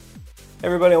Hey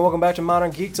everybody, and welcome back to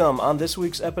Modern Geekdom. On this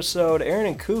week's episode, Aaron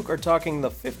and Kook are talking the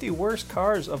 50 worst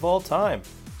cars of all time.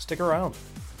 Stick around.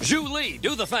 Zhu Li,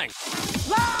 do the thing.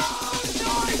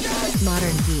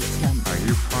 Modern Geekdom. Are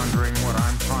you pondering what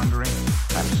I'm pondering?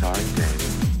 I'm sorry,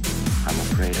 Dave. I'm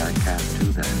afraid I can't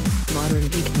do that. Modern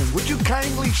Geekdom. Would you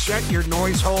kindly shut your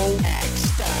noise hole?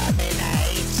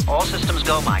 Exterminate. All systems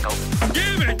go, Michael.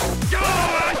 Give it!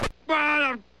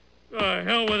 Go!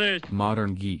 Hell with it.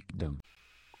 Modern Geekdom.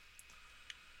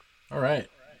 All right.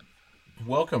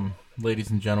 Welcome, ladies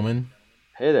and gentlemen,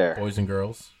 Hey there. boys and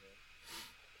girls.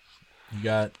 You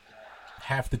got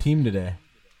half the team today.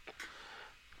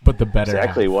 But the better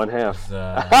Exactly, half one half. is,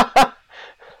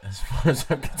 as far as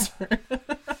I'm concerned.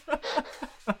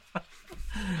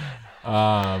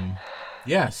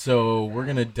 Yeah, so we're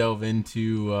going to delve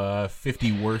into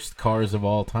 50 worst cars of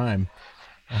all time.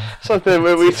 Something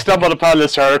when we stumbled upon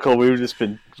this article, we've just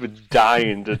been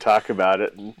dying to talk about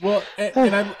it. Well,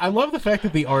 and I love the fact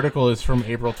that the article is from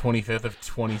April 25th of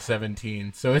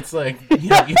 2017. So it's like, you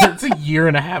know, it's a year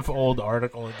and a half old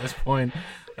article at this point.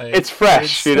 Like, It's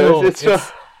fresh, you know.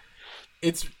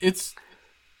 It's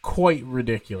quite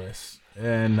ridiculous.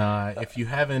 And if you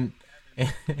haven't,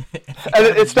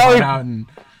 it's not gone like out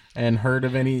and heard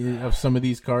of any of some of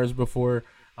these cars before,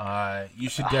 you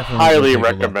should definitely highly take a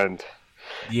look. recommend.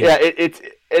 Yeah,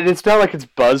 it's not like it's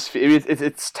BuzzFeed.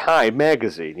 It's Time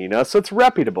magazine, you know, so it's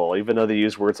reputable, even though they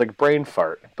use words like brain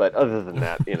fart. But other than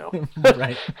that, you know,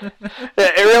 Right.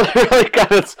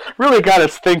 it really got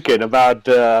us thinking about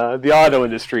the auto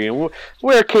industry and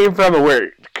where it came from and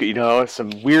where, you know, some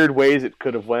weird ways it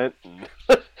could have went.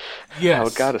 And Yes. how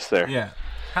it got us there. Yeah.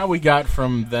 How we got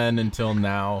from then until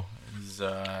now is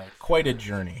quite a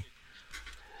journey.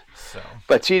 So.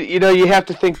 But you know, you have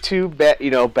to think too.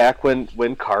 Back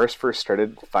when cars first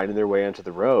started finding their way onto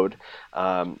the road,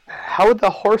 how would the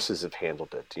horses have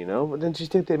handled it? You know, didn't you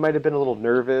think they might have been a little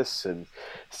nervous and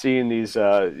seeing these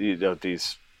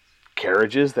these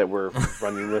carriages that were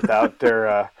running without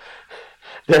their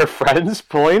friends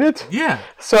pulling it? Yeah.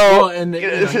 So Well, and, you know,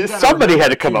 you gotta somebody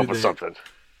had to remember, come too, up with that something.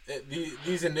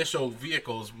 These initial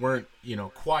vehicles weren't, you know,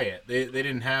 quiet. They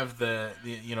didn't have the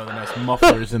nice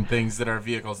mufflers and things that our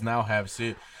vehicles now have.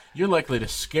 So you're likely to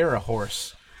scare a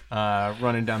horse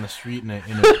running down the street in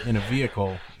a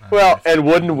vehicle. Well, if and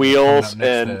wooden you're wheels coming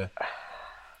up next and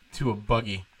to a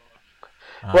buggy.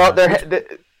 well,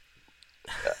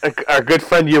 our good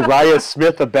friend Uriah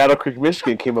Smith of Battle Creek,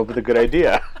 Michigan, came up with a good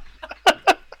idea.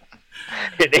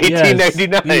 In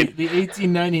 1899. Yes, the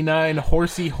 1899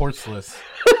 Horsey Horseless,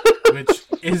 which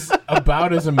is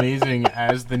about as amazing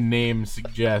as the name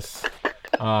suggests.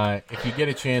 If you get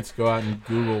a chance, go out and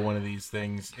Google one of these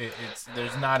things.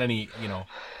 There's not any, you know,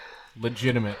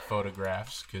 legitimate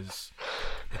photographs because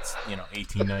it's, you know,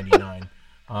 1899.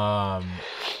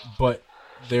 But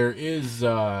there is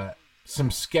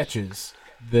some sketches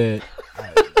that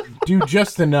do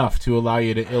just enough to allow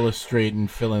you to illustrate and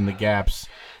fill in the gaps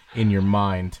in your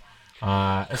mind.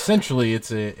 Essentially, it's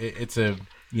a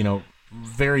you know,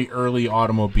 very early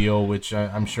automobile, which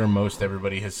I'm sure most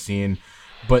everybody has seen.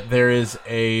 But there is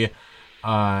a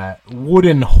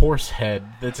wooden horse head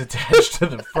that's attached to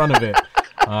the front of it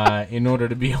in order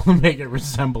to be able to make it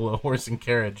resemble a horse and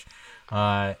carriage,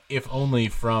 if only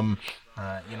from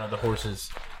you know, the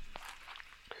horse's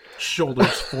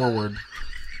shoulders forward.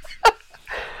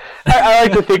 I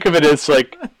like to think of it as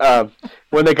like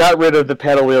when they got rid of the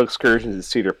paddle wheel excursions at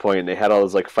Cedar Point, they had all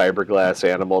those like fiberglass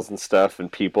animals and stuff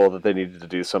and people that they needed to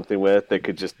do something with. They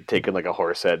could just take in like a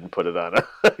horse head and put it on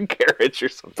a carriage or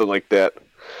something like that.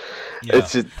 Yeah.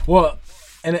 It's just, well,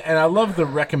 and I love the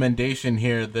recommendation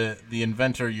here. The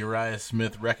inventor Uriah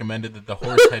Smith recommended that the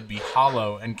horse head be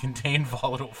hollow and contain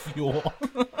volatile fuel.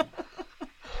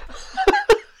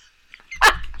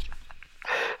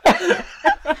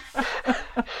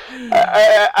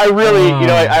 I really, you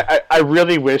know, I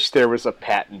really wish there was a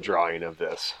patent drawing of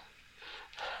this.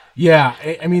 Yeah,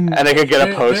 I mean, And I could get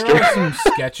a poster. There are some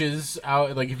sketches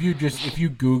out. Like if you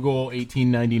Google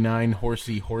 1899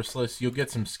 Horsey Horseless, you'll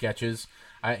get some sketches.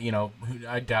 I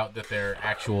doubt that they're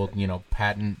actual, you know,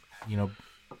 patent, you know.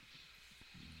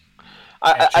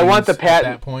 I want the at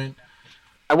patent. that point.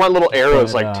 I want little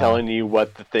arrows But, like telling you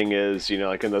what the thing is, you know,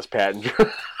 like in those patent.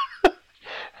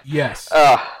 Yes.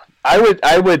 I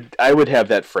would have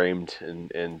that framed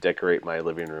and decorate my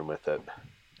living room with it.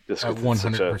 Just 'cause it's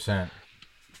such a 100%.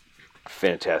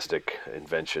 fantastic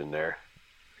invention there.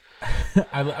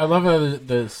 I love how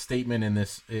the statement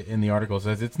in the article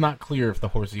says it's not clear if the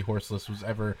Horsey Horseless was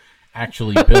ever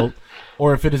actually built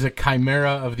or if it is a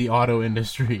chimera of the auto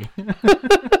industry.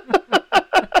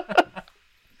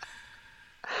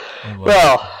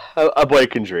 Well, A boy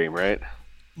can dream, right?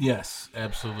 Yes,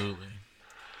 absolutely.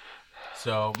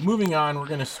 So moving on, we're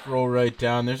gonna scroll right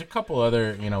down. There's a couple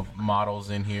other models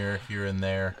in here and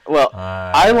there. Well,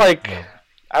 I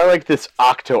like this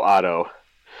Octo Auto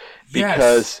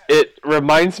because it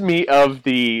reminds me of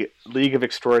the League of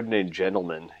Extraordinary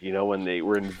Gentlemen. When they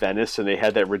were in Venice and they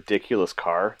had that ridiculous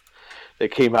car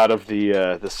that came out of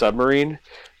the submarine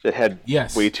that had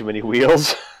way too many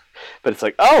wheels. But it's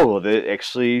like, oh, they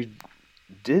actually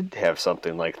did have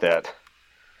something like that.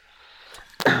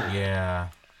 Yeah.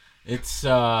 It's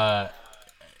it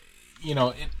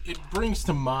brings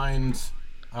to mind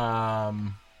I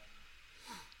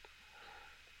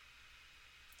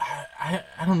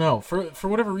don't know, for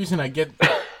whatever reason I get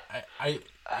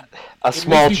a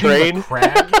small train.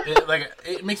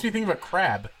 It makes me think of a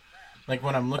crab. Like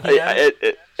when I'm looking at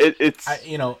it, it's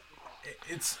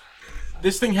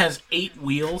this thing has 8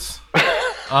 wheels.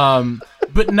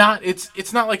 But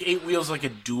it's not like 8 wheels like a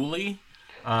dually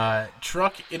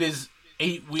truck. It is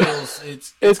 8 wheels.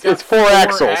 It's got 4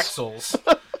 axles.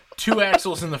 2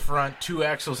 axles in the front, 2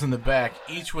 axles in the back,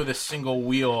 each with a single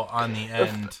wheel on the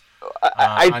end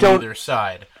on either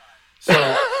side.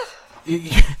 So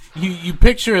you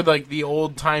picture like the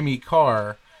old timey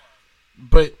car,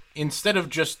 but instead of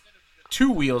just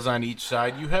 2 wheels on each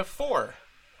side, you have 4,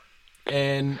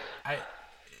 and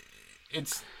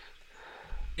it's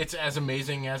as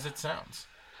amazing as it sounds.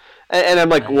 And I'm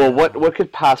like, well, what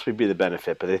could possibly be the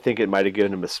benefit? But they think it might have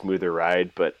given him a smoother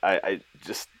ride. But I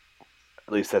just,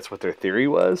 at least that's what their theory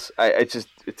was. I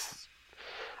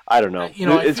don't know.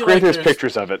 It's great. There's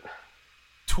pictures of it.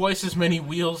 Twice as many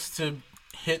wheels to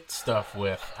hit stuff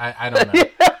with. I don't know.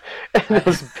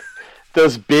 And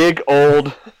those big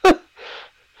old,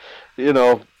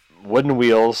 wooden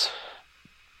wheels.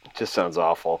 Just sounds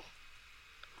awful.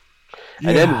 Yeah.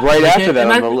 And then right after that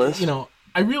on the list,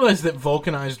 I realized that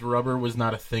vulcanized rubber was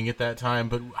not a thing at that time,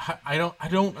 but I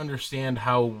don't understand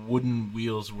how wooden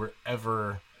wheels were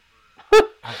ever,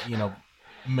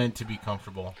 meant to be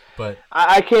comfortable. But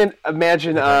I can't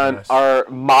imagine on our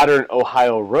modern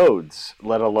Ohio roads,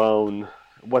 let alone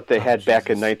what they had back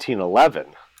in 1911.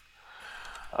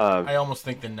 I almost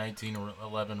think the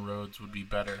 1911 roads would be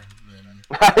better than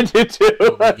I do too.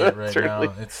 What we get right now.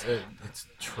 It's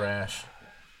trash.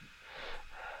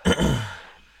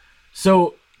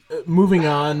 So, moving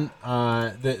on,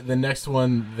 the next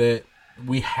one that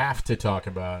we have to talk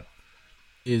about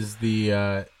is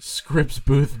the Scripps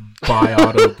Booth Buy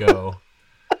Auto Go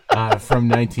from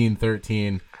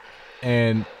 1913,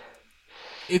 and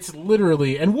it's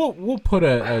literally, and we'll put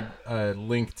a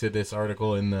link to this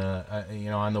article in the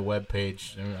on the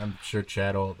webpage. I'm sure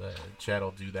Chad will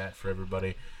do that for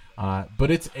everybody.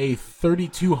 But it's a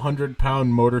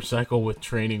 3,200-pound motorcycle with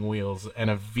training wheels and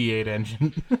a V8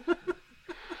 engine.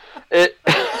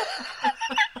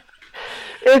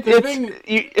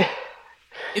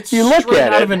 It's you look straight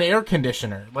at out it. of an air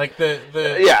conditioner. Like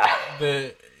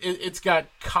it's got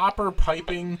copper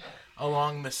piping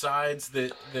along the sides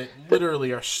that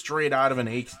literally are straight out of an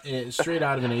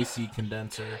AC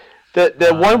condenser.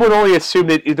 The one would only assume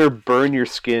they'd either burn your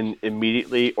skin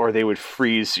immediately or they would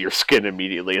freeze your skin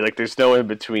immediately. Like there's no in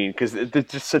between because there's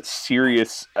just such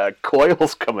serious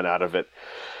coils coming out of it.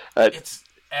 It's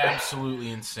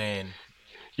absolutely insane.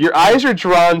 Your eyes are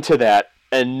drawn to that,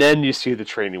 and then you see the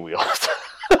training wheels.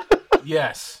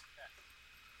 Yes.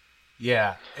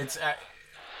 Yeah, and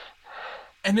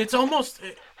it's almost.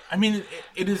 I mean,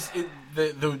 it is.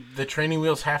 The training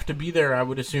wheels have to be there, I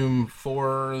would assume,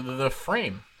 for the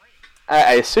frame.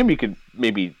 I assume you could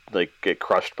maybe get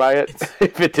crushed by it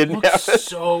if it didn't have it.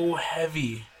 So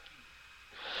heavy.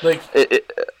 Like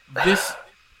this.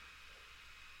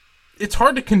 It's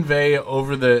hard to convey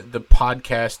over the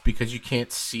podcast because you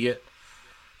can't see it.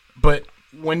 But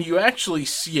when you actually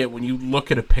see it, when you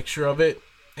look at a picture of it,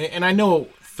 and I know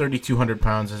 3,200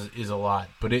 pounds is a lot,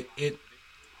 but it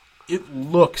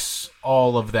looks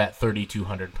all of that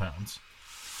 3,200 pounds.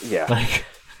 Yeah. Like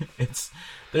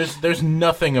there's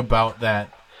nothing about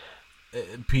that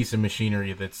piece of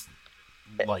machinery that's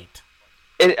light.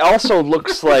 It also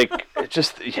looks like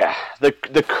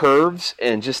the curves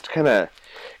and just kind of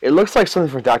it looks like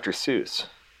something from Dr. Seuss.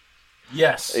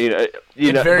 Yes. It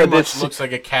very much looks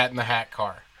like a Cat in the Hat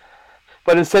car.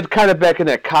 But instead, kind of back in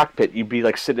that cockpit, you'd be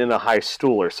like sitting in a high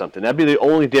stool or something. That'd be the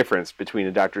only difference between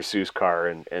a Dr. Seuss car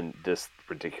and this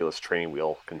ridiculous training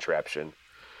wheel contraption.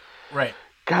 Right.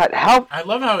 God, I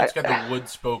love how it's got the wood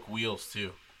spoke wheels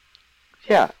too.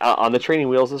 Yeah, on the training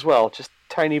wheels as well, just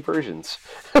tiny versions.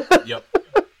 Yep.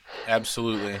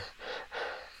 Absolutely.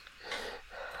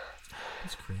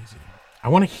 That's crazy. I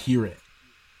want to hear it.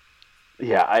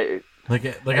 Yeah,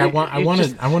 I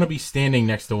want to be standing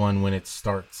next to one when it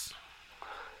starts.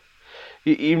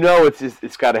 You know,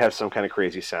 it's got to have some kind of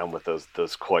crazy sound with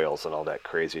those coils and all that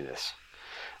craziness.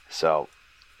 So,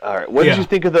 all right, what did you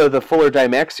think of the Fuller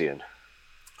Dymaxion?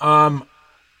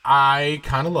 I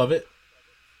kind of love it,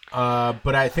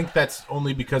 but I think that's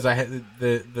only because I had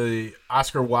the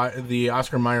Oscar Mayer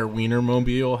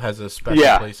Wienermobile has a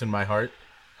special place in my heart.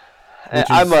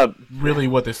 Really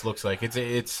what this looks like.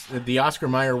 It's the Oscar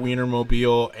Mayer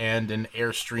Wienermobile and an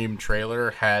Airstream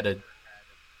trailer had a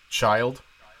child,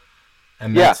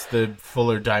 and that's the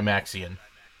Fuller Dymaxion.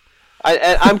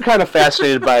 I'm kind of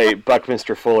fascinated by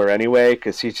Buckminster Fuller anyway,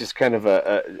 because he's just kind of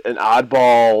an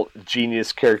oddball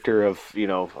genius character of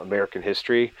American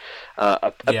history.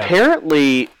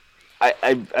 Apparently,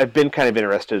 I've been kind of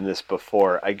interested in this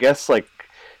before. I guess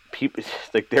people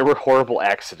there were horrible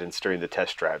accidents during the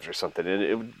test drives or something,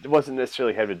 and it wasn't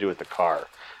necessarily having to do with the car,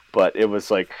 but it was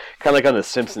kind of like on The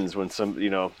Simpsons when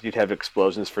you'd have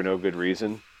explosions for no good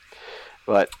reason.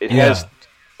 But it has.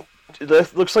 It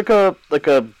looks like a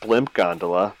blimp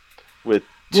gondola with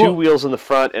two wheels in the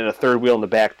front and a third wheel in the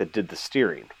back that did the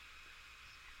steering.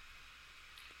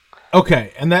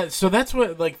 Okay, and that's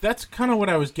kind of what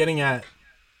I was getting at.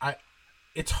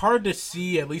 It's hard to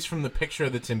see, at least from the picture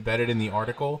that's embedded in the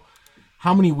article,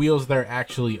 how many wheels there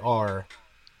actually are.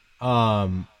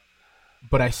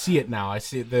 But I see it now. I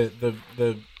see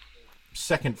the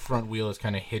second front wheel is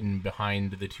kind of hidden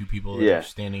behind the two people that are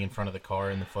standing in front of the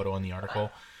car in the photo in the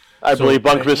article. I believe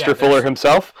Buckminster Fuller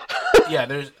himself. Yeah,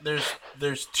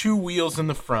 there's two wheels in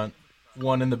the front,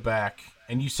 one in the back,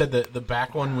 and you said that the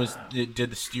back one did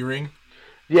the steering.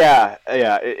 Yeah.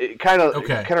 It kind of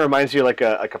reminds you like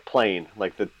a plane,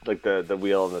 like the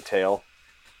wheel and the tail.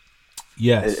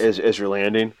 Yes, as you're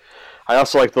landing. I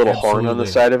also like the little horn on the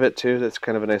side of it too. That's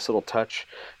kind of a nice little touch.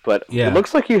 But it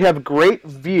looks like you have great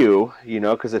view,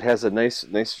 because it has a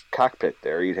nice cockpit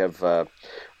there. You'd have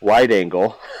wide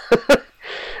angle.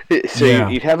 So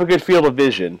you'd have a good field of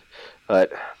vision,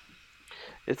 but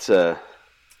it's a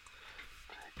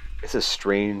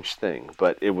strange thing.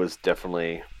 But it was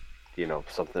definitely,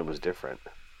 something that was different.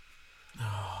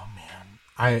 Oh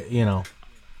man,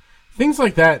 things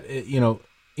like that,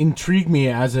 intrigue me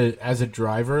as a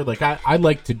driver. Like I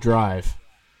like to drive.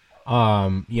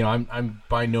 I'm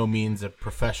by no means a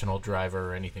professional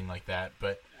driver or anything like that,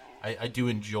 but I do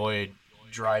enjoy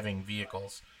driving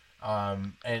vehicles.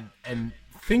 And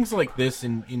things like this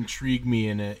intrigue me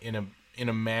in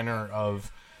a manner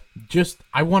of just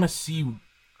I want to see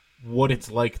what it's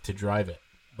like to drive it,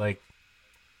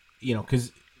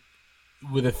 because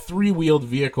with a 3-wheeled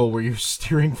vehicle where you're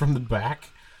steering from the back,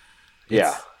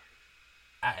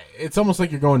 it's almost like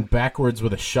you're going backwards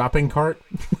with a shopping cart.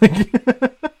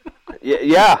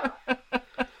 Yeah.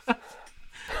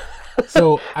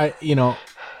 So I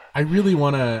really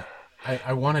want to.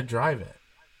 I want to drive it.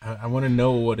 I want to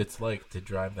know what it's like to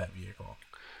drive that vehicle.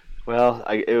 Well,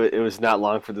 it was not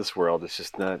long for this world. It's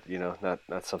just not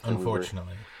not something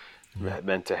unfortunately we were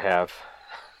meant to have.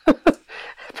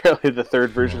 Apparently, the third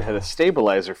version had a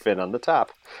stabilizer fin on the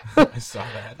top. I saw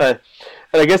that.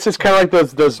 And I guess it's kind of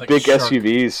like those like big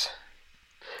SUVs.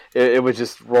 It would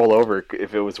just roll over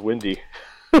if it was windy.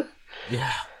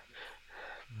 Yeah.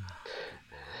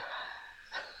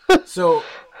 So,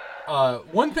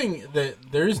 one thing that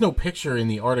there is no picture in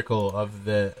the article of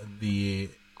the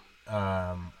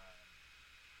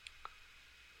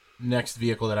next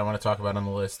vehicle that I want to talk about on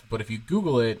the list, but if you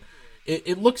Google it,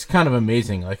 it looks kind of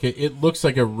amazing. Like it looks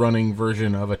like a running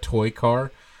version of a toy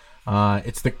car.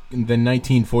 It's the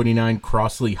 1949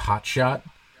 Crossley Hotshot.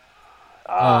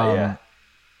 Yeah.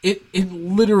 It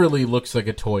literally looks like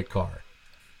a toy car.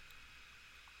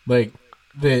 Like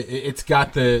it's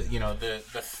got the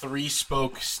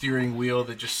 3-spoke steering wheel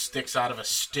that just sticks out of a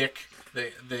stick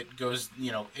that goes,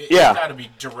 it's got to be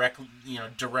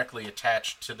directly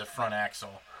attached to the front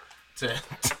axle to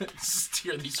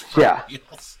steer these front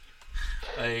wheels.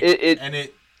 I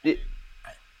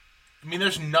mean,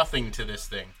 there's nothing to this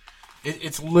thing.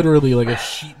 It's literally like a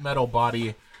sheet metal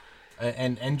body,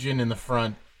 an engine in the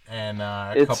front, and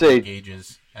a couple of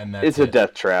gauges, and that's a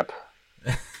death trap.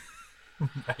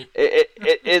 Right.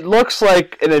 It looks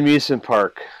like an amusement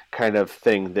park kind of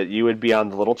thing that you would be on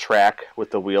the little track with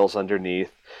the wheels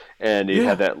underneath, and you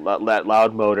have that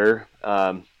loud motor.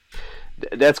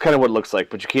 That's kind of what it looks like,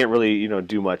 but you can't really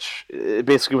do much.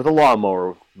 Basically, with a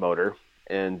lawnmower motor,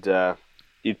 and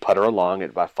you'd putter along at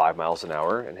about 5 miles an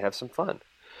hour and have some fun.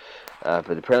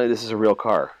 But apparently, this is a real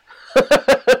car.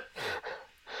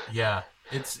 Yeah,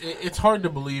 it's hard to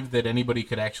believe that anybody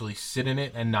could actually sit in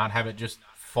it and not have it just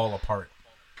fall apart.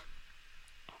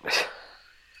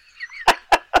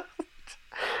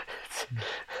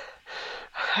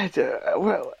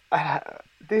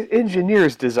 the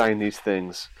engineers design these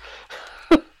things.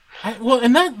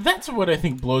 And that's what I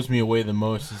think blows me away the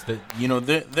most is that, you know,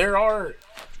 there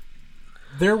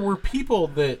were people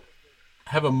that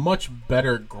have a much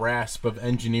better grasp of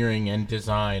engineering and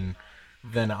design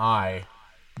than I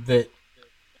that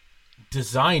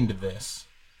designed this.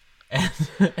 And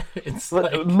it's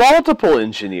like multiple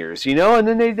engineers, you know, and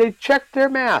then they checked their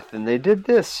math and they did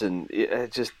this, and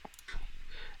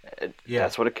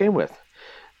that's what it came with.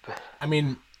 I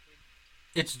mean,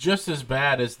 it's just as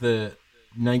bad as the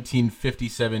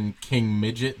 1957 King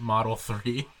Midget Model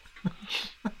 3.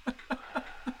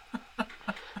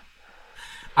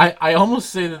 I almost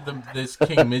say that this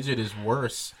King Midget is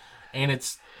worse, and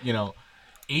it's, you know,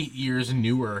 8 years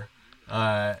newer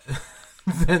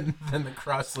than the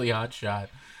Crossley Hotshot.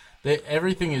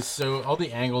 Everything is all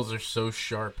the angles are so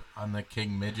sharp on the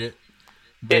King Midget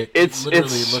that it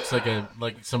literally looks like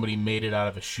somebody made it out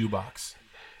of a shoebox.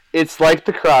 It's like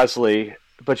the Crossley,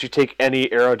 but you take any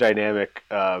aerodynamic,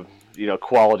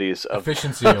 qualities of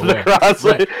efficiency of away. The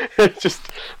Crossley, right. Just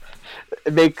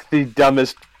make the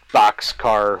dumbest box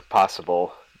car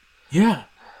possible. Yeah.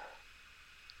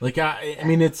 Like I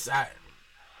mean, it's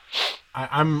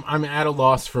I'm at a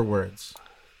loss for words,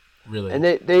 really. And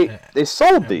they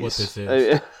sold these. What this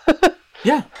is.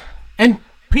 Yeah, and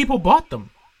people bought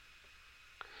them.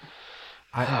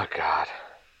 Oh God.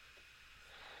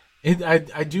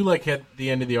 I do like at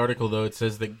the end of the article, though, it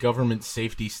says that government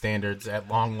safety standards at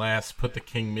long last put the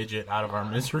King Midget out of our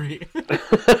misery.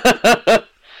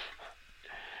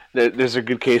 There's a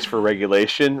good case for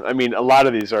regulation. I mean, a lot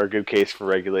of these are a good case for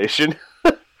regulation.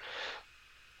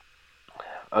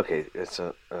 Okay, it's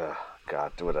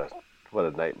God, what a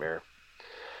nightmare.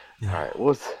 Yeah. All right,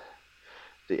 what's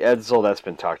the Edsel? That's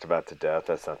been talked about to death.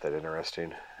 That's not that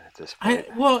interesting at this point.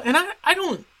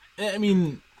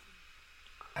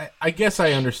 I guess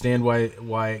I understand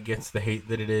why it gets the hate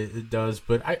that it does,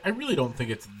 but I really don't think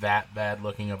it's that bad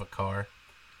looking of a car.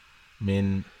 I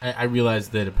mean, I realize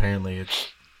that apparently it's,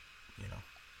 you know,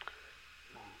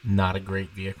 not a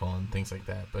great vehicle and things like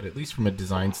that, but at least from a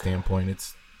design standpoint,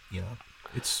 it's, you know,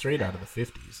 it's straight out of the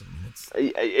 50s. I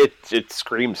mean, it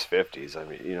screams 50s. I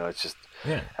mean, you know, it's just,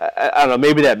 yeah. I don't know,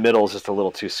 maybe that middle is just a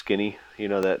little too skinny, you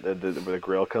know, that where the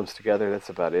grill comes together. That's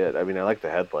about it. I mean, I like the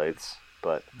headlights,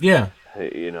 but yeah,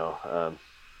 you know,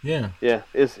 yeah,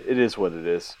 it is what it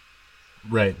is,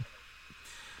 right?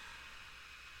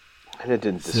 And it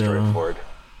didn't destroy Ford.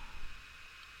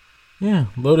 Yeah,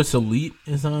 Lotus Elite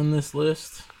is on this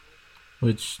list,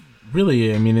 which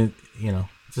really, I mean,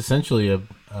 it's essentially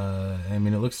I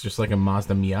mean, it looks just like a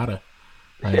Mazda Miata,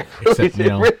 right? Except, you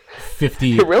know,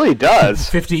 50. It really does.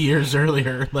 50 years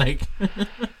earlier, like.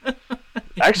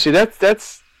 Actually,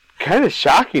 that's kind of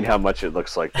shocking how much it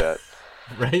looks like that.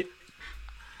 Right?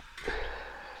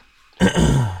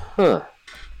 Huh.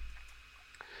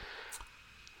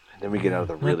 And then we get out of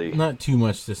the really... Not too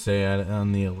much to say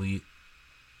on the Elite.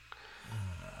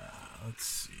 Let's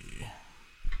see.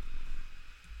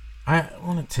 I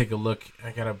want to take a look.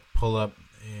 I got to pull up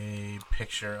a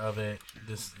picture of it.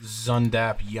 This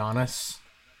Zundap Janus.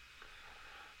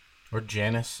 Or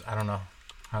Janus. I don't know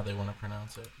how they want to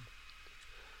pronounce it.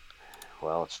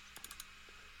 Well, it's...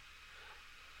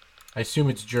 I assume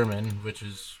it's German, which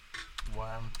is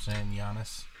why I'm saying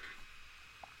Janus.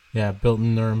 Yeah, built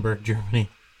in Nuremberg, Germany.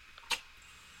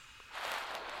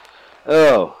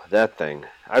 Oh, that thing.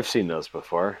 I've seen those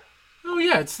before. Oh,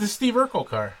 yeah, it's the Steve Urkel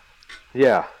car.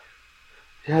 Yeah.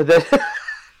 Yeah, that...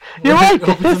 You're right,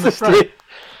 Opens that's in the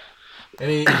Steve.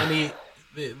 And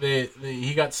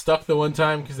he got stuck the one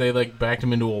time because they, like, backed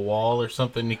him into a wall or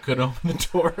something. And he couldn't open the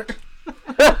door.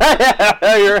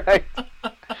 Yeah, you're right.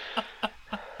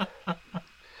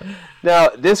 Now,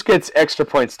 this gets extra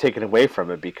points taken away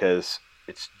from it because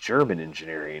it's German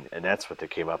engineering, and that's what they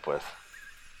came up with.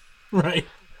 Right.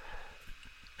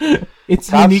 Its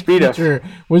Top unique speed of- feature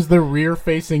was the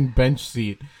rear-facing bench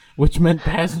seat, which meant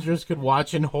passengers could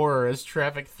watch in horror as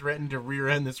traffic threatened to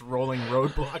rear-end this rolling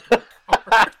roadblock car.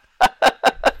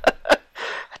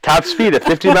 Top speed at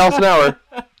 50 miles an hour.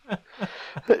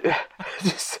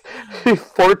 Just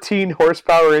 14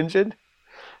 horsepower engine.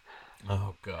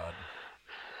 Oh, God.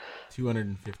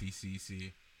 250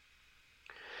 cc.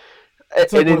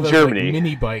 It's like and one in of those, Germany, like,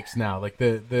 mini bikes now, like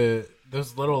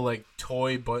those little like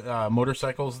toy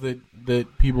motorcycles that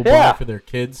people buy for their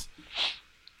kids.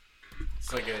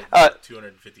 It's like a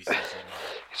 250 cc model.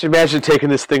 Could you imagine taking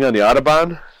this thing on the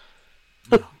Autobahn?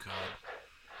 Oh God!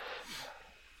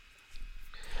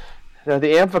 Now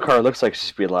the Amphicar looks like it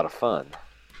should be a lot of fun.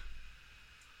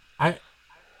 I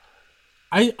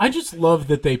just love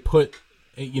that they put,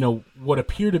 you know, what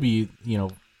appear to be, you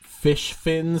know, fish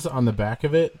fins on the back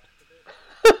of it.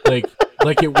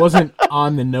 Like it wasn't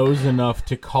on the nose enough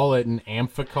to call it an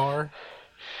amphicar.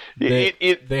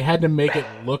 They had to make it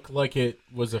look like it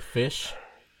was a fish.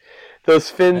 Those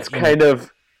fins it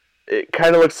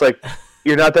kind of looks like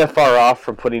you're not that far off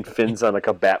from putting fins on like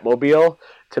a Batmobile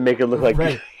to make it look like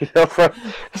right. from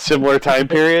a similar time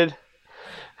period.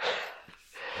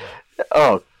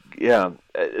 Oh yeah,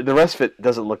 the rest of it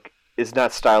is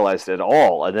not stylized at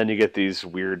all, and then you get these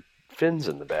weird fins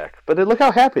in the back. But look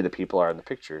how happy the people are in the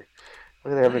picture.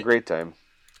 Look, they're having a great time.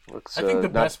 I think the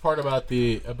best part about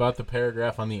the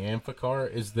paragraph on the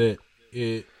amphicar is that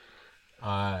it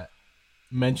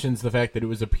mentions the fact that it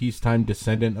was a peacetime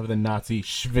descendant of the Nazi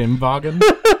Schwimmwagen,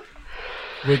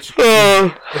 which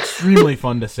is extremely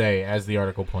fun to say, as the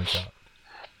article points out.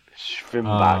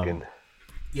 Schwimmwagen.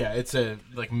 Yeah, it's a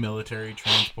military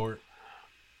transport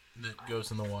that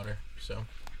goes in the water. So,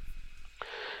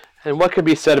 and what can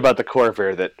be said about the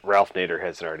Corvair that Ralph Nader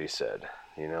hasn't already said?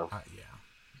 You know. Yeah,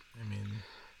 I mean,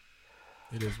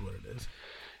 it is what it is.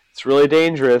 It's really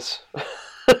dangerous.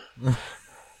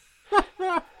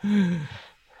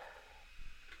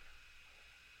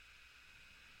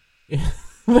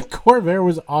 The Corvair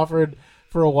was offered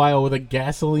for a while with a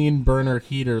gasoline burner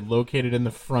heater located in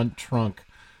the front trunk,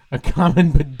 a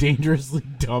common but dangerously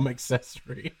dumb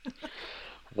accessory.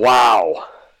 Wow.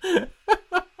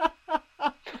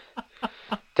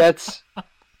 That's...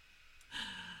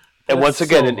 And once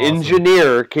again, an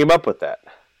engineer came up with that.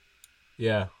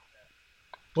 Yeah.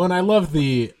 Well, and I love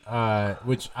the,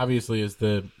 which obviously is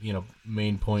the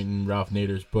main point in Ralph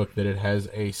Nader's book, that it has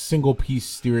a single-piece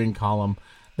steering column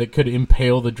that could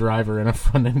impale the driver in a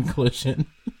front-end collision.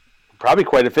 Probably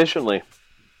quite efficiently.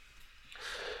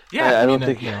 Yeah, I don't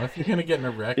think if you're gonna get in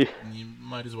a wreck, you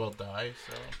might as well die.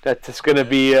 So that's gonna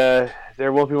be.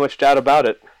 There won't be much doubt about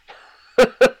it.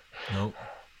 Nope.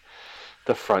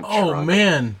 The front. Oh trunk.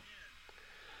 Man.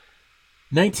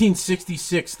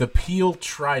 1966, the Peel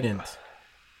Trident.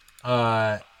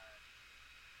 Yeah.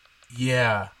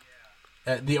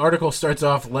 The article starts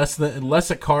off less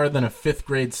a car than a 5th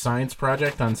grade science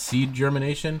project on seed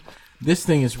germination. This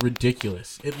thing is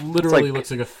ridiculous. It literally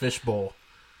looks like a fishbowl.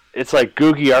 It's like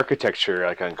Googie architecture,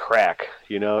 like on crack.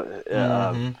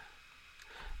 Mm-hmm.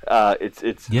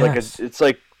 It's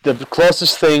like the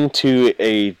closest thing to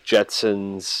a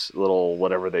Jetsons little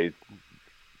whatever they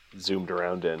zoomed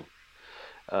around in,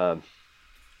 but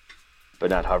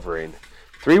not hovering.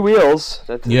 3 wheels.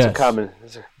 That's a common.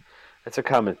 That's a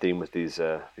common theme with these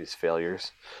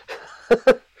failures.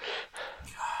 God,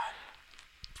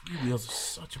 3 wheels is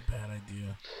such a bad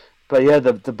idea. But yeah,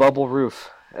 the bubble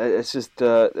roof. It's just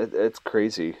it's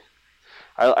crazy.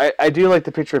 I do like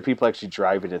the picture of people actually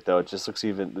driving it though. It just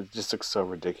looks so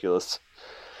ridiculous.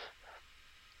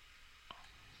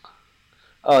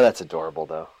 Oh, that's adorable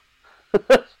though.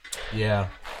 Yeah.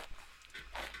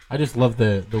 I just love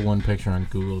the one picture on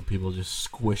Google of people just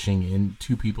squishing in,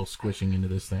 2 people squishing into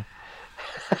this thing.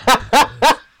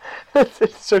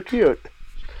 It's so cute.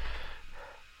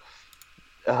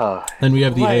 Then we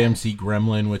have the AMC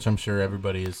Gremlin, which I'm sure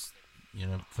everybody is,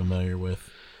 familiar with.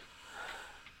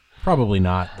 Probably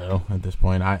not, though, at this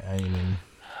point. I mean...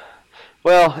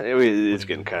 Well, it's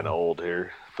getting kind of old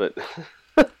here, but...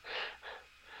 yeah.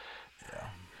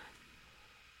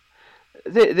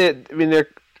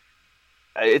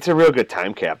 It's a real good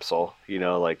time capsule,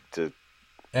 to...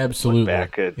 Absolutely.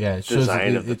 Back at it the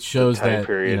shows time that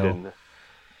period and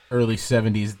early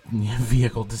 70s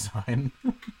vehicle design.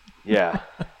 Yeah.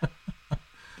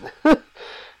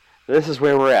 This is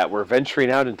where we're at. We're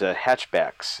venturing out into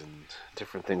hatchbacks and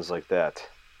different things like that.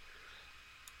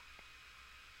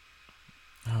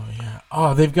 Oh yeah.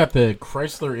 Oh, they've got the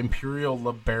Chrysler Imperial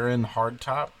LeBaron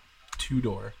hardtop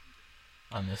 2-door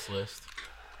on this list.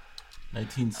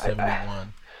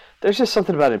 1971. There's just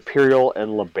something about Imperial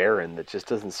and LeBaron that just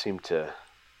doesn't seem to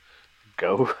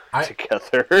go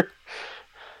together.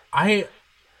 I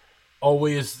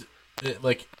always,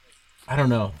 I don't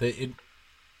know.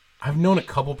 I've known a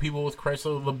couple people with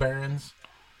Chrysler LeBarons,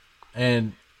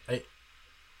 and I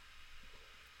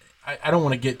don't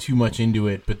want to get too much into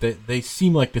it, but they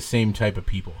seem like the same type of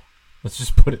people. Let's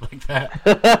just put it like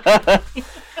that.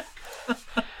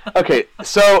 Okay,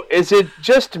 so is it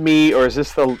just me, or is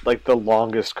this the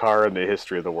longest car in the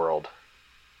history of the world?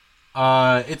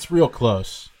 It's real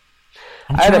close.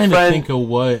 I'm trying to think of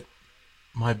what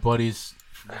my buddy's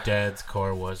dad's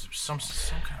car was. Some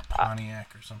kind of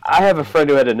Pontiac or something. I have a friend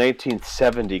who had a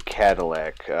 1970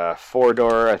 Cadillac,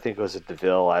 4-door. I think it was a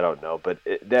DeVille. I don't know, but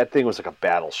that thing was like a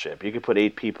battleship. You could put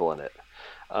 8 people in it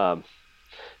on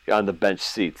the bench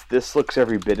seats. This looks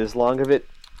every bit as long of it,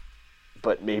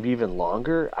 but maybe even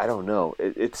longer. I don't know.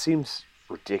 It seems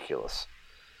ridiculous.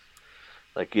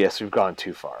 Like, yes, we've gone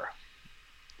too far,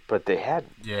 but they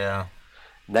hadn't. Yeah.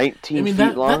 19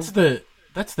 feet long.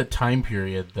 That's the time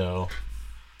period, though.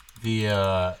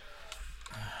 The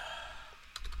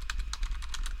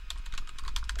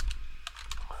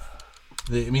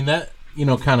that,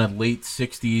 kind of late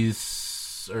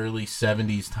 60s, early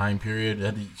 70s time period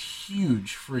had these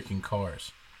huge freaking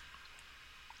cars.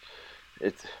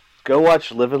 Go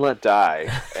watch Live and Let Die,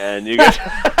 and you get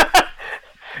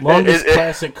longest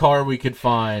classic car we could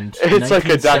find. It's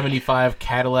 1975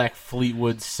 Cadillac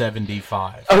Fleetwood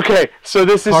 75. Okay, so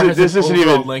this isn't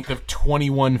even length of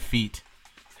 21 feet.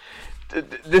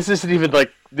 This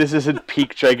isn't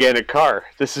peak gigantic car.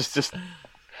 This is the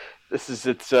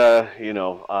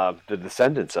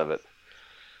descendants of it.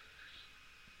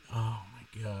 Oh my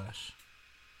gosh.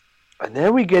 And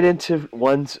then we get into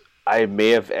ones I may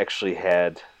have actually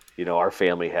had, our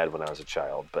family had when I was a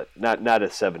child, but not a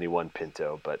 71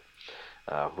 Pinto, but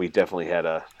we definitely had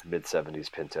a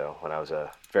mid-70s Pinto when I was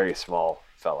a very small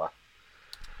fella.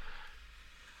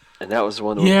 And that was the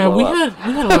one that we would blow had up.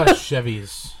 we had a lot of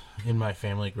Chevys in my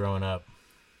family growing up.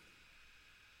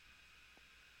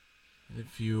 A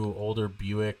few older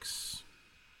Buicks.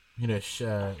 We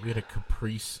had a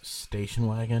Caprice station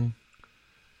wagon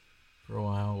for a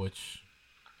while, which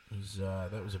was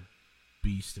that was a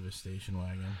beast of a station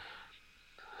wagon.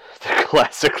 The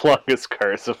classic longest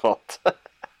cars of all time.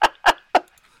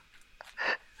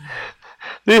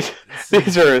 These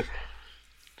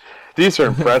are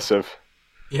impressive.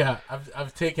 Yeah,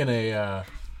 I've taken a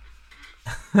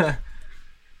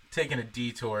taken a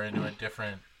detour into a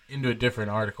different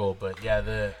article, but yeah,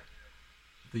 the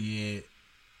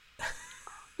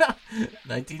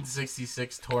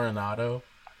 1966 Toronado,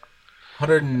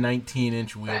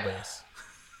 119-inch wheelbase.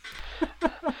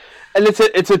 And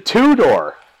it's a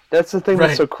two-door. That's the thing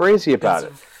that's so crazy about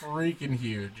it. It's freaking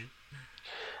huge.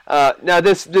 Now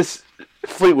this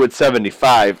Fleetwood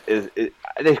 75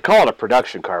 they call it a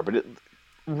production car, but it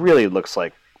really looks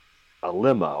like a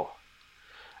limo.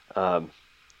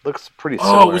 Looks pretty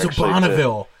similar. Oh, it was a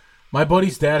Bonneville. My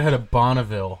buddy's dad had a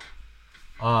Bonneville.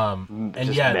 And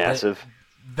just yeah, massive.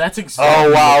 That's exactly.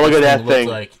 Oh wow! what Look at this that looked thing.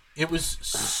 like. It was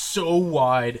so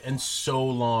wide and so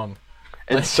long,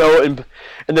 And like,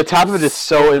 and the top of it is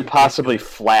so impossibly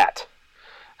flat.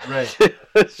 right?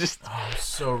 It's just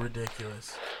So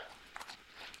ridiculous.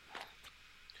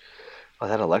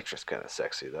 that electric's kind of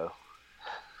sexy though.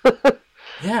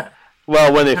 Yeah.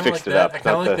 Well, when they Kinda fixed like it up, I kind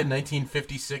of not like the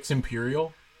 1956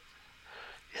 Imperial.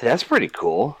 that's pretty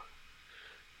cool.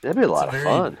 That'd be a lot It's a of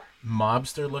very fun.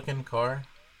 mobster-looking car.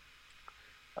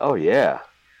 Oh yeah.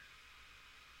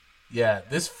 Yeah,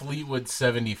 this Fleetwood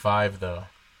 75 though.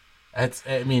 That's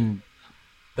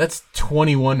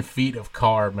 21 feet of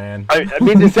car, man. I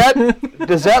mean, does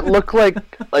that look like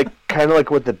kind of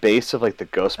like what the base of like the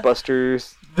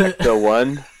Ghostbusters the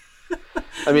one?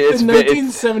 I mean, The it's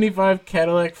 1975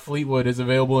 Cadillac Fleetwood is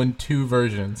available in two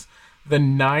versions: the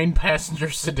 9-passenger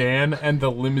sedan and the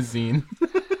limousine.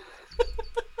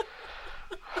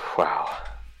 wow.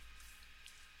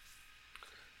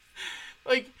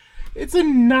 Like, it's a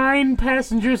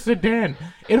 9-passenger sedan.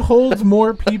 It holds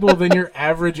more people than your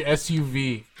average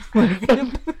SUV.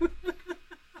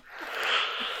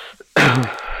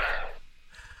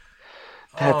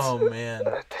 Oh man,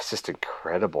 That's just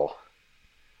incredible.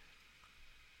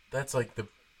 that's like the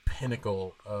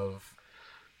pinnacle of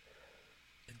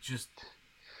just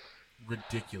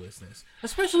ridiculousness.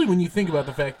 Especially when you think about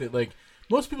the fact that like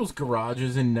most people's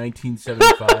garages in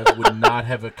 1975 would not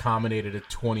have accommodated a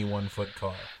 21-foot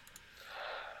car.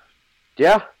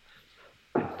 Yeah.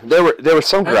 There were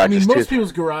some garages I mean, most too.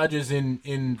 people's garages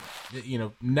in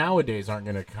nowadays aren't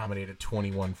going to accommodate a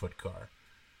 21-foot car.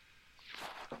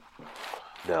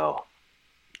 No.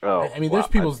 Oh. I mean, wow. there's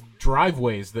people's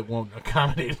driveways that won't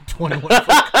accommodate a 21-foot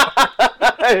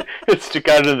car. It's stuck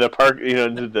out into the park,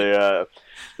 into the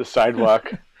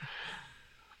sidewalk.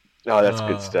 Oh, that's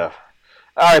good stuff.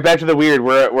 All right, back to the weird.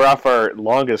 We're off our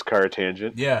longest car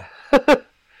tangent. Yeah.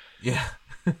 Yeah.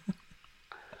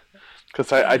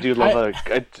 Because I do love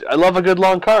I love a good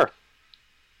long car.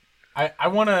 I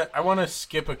wanna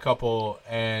skip a couple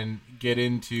and get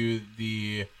into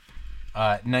the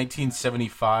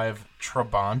 1975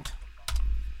 Trabant.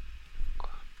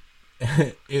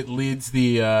 It leads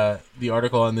the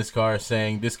article on this car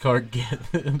saying this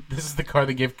is the car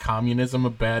that gave communism a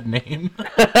bad name.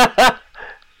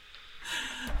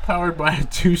 Powered by a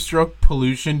 2-stroke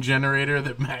pollution generator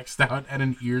that maxed out at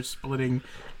an ear-splitting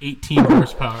 18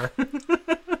 horsepower.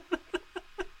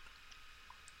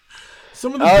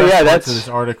 Some of the best yeah, parts of this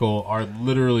article are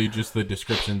literally just the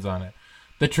descriptions on it.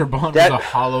 The Trabant was a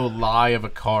hollow lie of a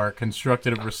car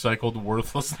constructed of recycled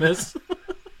worthlessness.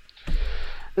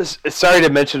 Sorry to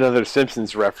mention another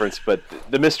Simpsons reference, but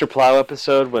the Mr. Plow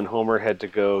episode when Homer had to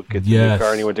go get the new car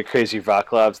and he went to Crazy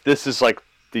Vaclav's. This is like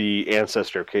the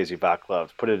ancestor of Crazy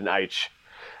Vaclav's. Put it in Eich,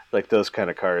 like those kind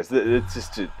of cars. It's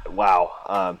just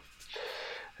wow.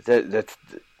 That's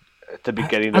at the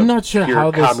beginning. I'm not sure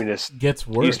how communist this gets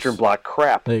worse. Eastern Bloc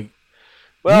crap. Like,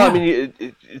 well, yeah. I mean,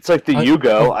 it's like the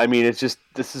Yugo. I mean, it's just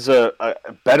this is a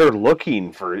better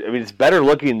looking for. I mean, it's better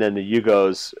looking than the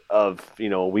Yugos of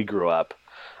when we grew up.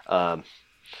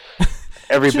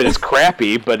 Every bit is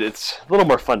crappy, but it's a little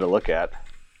more fun to look at.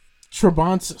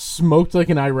 Trabants smoked like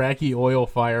an Iraqi oil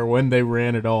fire when they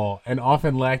ran at all, and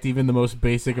often lacked even the most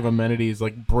basic of amenities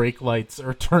like brake lights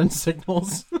or turn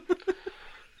signals.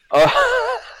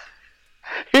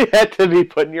 You had to be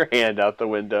putting your hand out the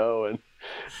window and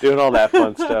doing all that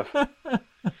fun stuff.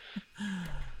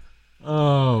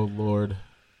 Oh, Lord.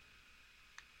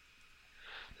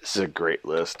 This is a great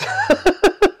list.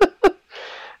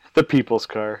 The People's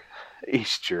Car,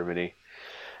 East Germany.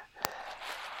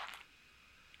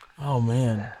 Oh,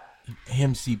 man. An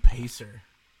AMC Pacer.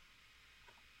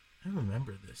 I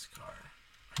remember this car.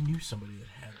 I knew somebody that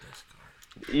had this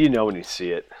car. You know when you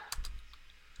see it.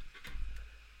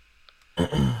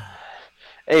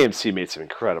 AMC made some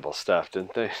incredible stuff,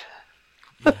 didn't they?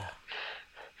 Yeah.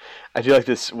 I do like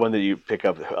this one that you pick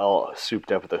up all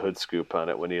souped up with a hood scoop on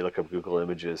it when you look up Google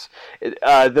Images.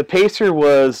 The Pacer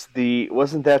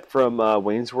wasn't that from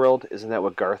Wayne's World? Isn't that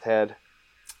what Garth had?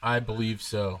 I believe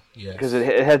so, yes. Because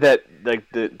it had that, like,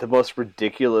 the most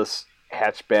ridiculous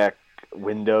hatchback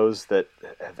windows that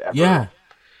have ever... Yeah.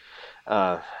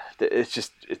 It's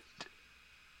just...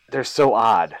 they're so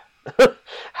odd.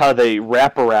 How they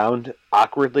wrap around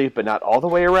awkwardly, but not all the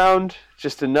way around,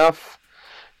 just enough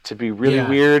to be really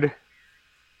weird.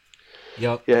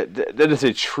 Yep. Yeah, that is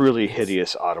a truly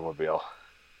hideous automobile.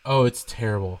 Oh, it's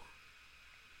terrible.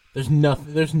 There's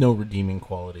no redeeming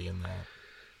quality in that.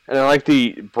 And I like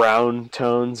the brown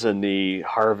tones and the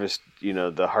harvest,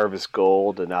 the harvest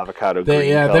gold and avocado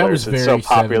green colors. That was it's very so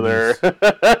popular.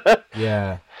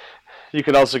 Yeah. You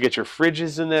could also get your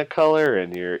fridges in that color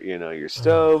and your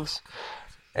stoves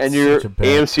and your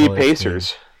AMC Pacers.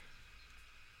 Scheme.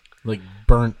 Like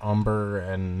burnt umber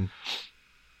and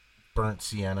burnt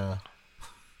sienna.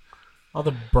 All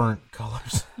the burnt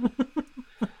colors.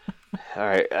 All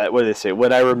right, what do they say?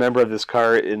 What I remember of this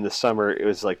car in the summer, it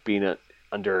was like being an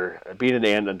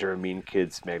ant under a mean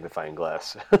kid's magnifying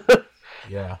glass.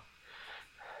 Yeah.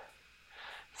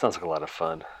 Sounds like a lot of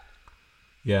fun.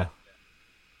 Yeah.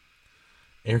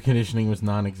 Air conditioning was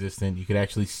non-existent. You could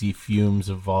actually see fumes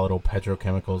of volatile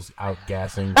petrochemicals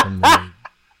outgassing from the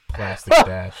plastic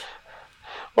dash.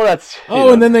 Well, that's...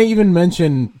 and then they even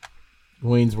mention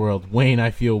Wayne's World. Wayne,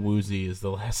 I feel woozy is the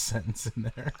last sentence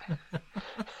in there.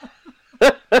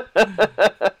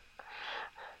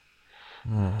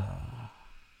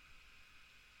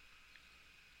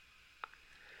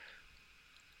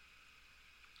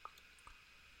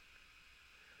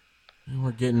 And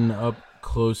we're getting up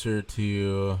closer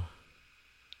to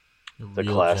the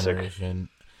real classic generation.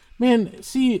 Man,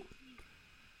 see,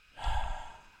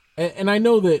 and I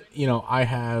know that I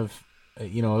have a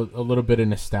little bit of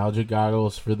nostalgia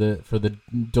goggles for the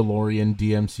DeLorean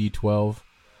DMC-12.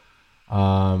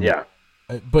 Yeah,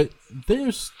 but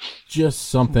there's just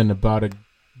something about a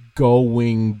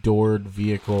gull-wing doored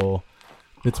vehicle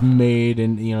that's made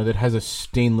and that has a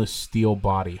stainless steel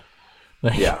body.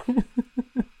 Like, yeah.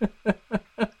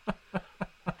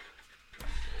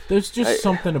 There's just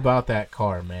something about that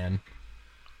car, man.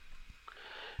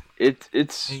 It's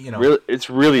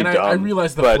really dumb. I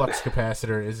realize the flux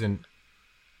capacitor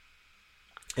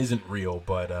isn't real,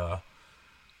 but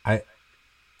I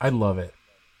love it.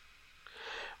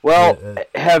 Well,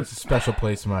 it's a special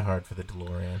place in my heart for the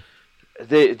DeLorean.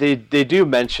 They do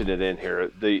mention it in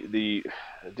here.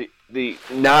 The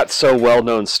not so well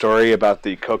known story about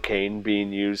the cocaine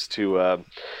being used to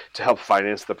help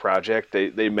finance the project.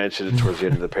 They mention it towards the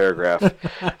end of the paragraph.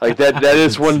 Like that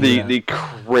is one of the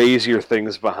crazier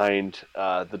things behind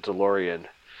the DeLorean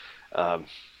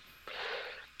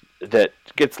that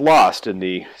gets lost in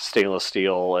the stainless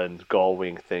steel and gull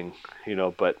wing thing,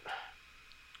 But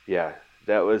yeah,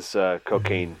 that was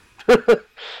cocaine.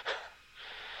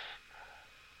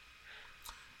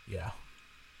 Yeah.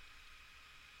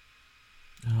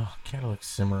 Oh, Cadillac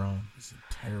Cimarron is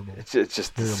terrible. It's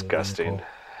just terrible disgusting.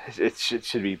 It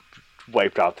should be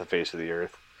wiped off the face of the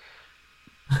earth.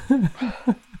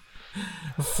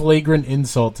 A flagrant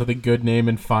insult to the good name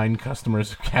and fine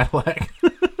customers of Cadillac.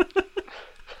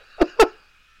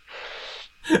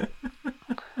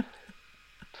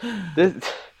 There's a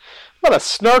lot of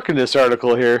snark in this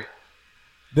article here.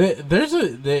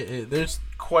 There's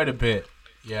quite a bit,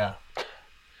 yeah.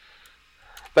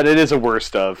 But it is a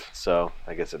worst of, so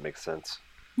I guess it makes sense.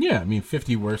 Yeah, I mean,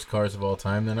 50 worst cars of all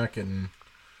time. They're not getting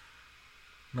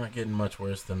much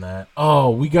worse than that. Oh,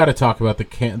 we got to talk about the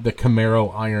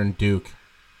Camaro Iron Duke.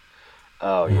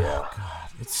 Oh yeah. Oh, God,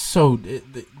 it's so.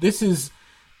 This is,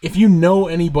 if you know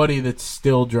anybody that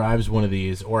still drives one of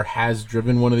these or has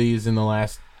driven one of these in the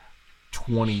last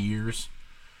 20 years,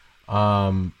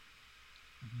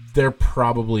 they're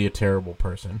probably a terrible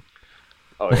person.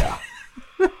 Oh yeah.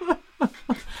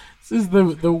 This is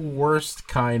the worst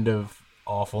kind of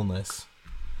awfulness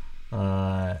in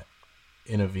a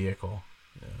vehicle.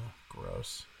 Yeah,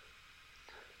 gross.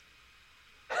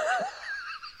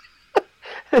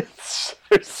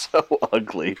 They're so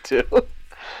ugly too.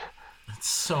 It's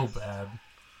so bad.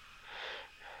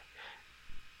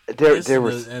 There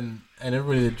was and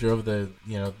everybody that drove the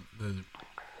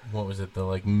what was it, the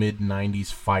like mid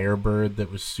 90s Firebird that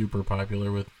was super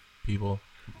popular with people.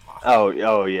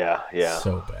 Oh yeah.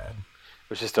 So bad. It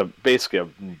was just basically a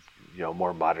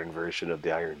more modern version of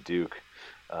the Iron Duke.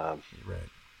 Right.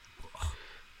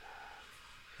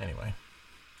 Anyway.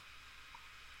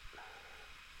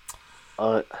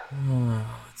 Let's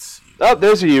see. Oh,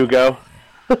 there's a Yugo.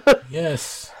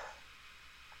 Yes.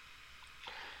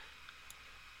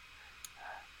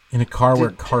 In a car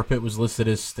where carpet was listed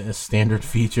as a standard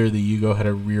feature, the Yugo had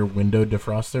a rear window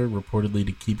defroster, reportedly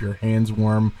to keep your hands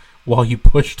warm while you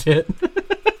pushed it.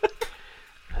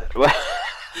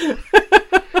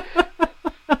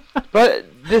 But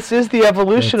this is the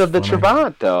evolution That's of the funny.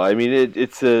 Trabant, though. I mean,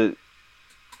 it's a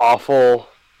awful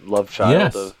love child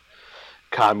Yes. of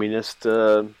communist,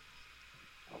 architecture.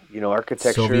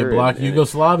 Soviet bloc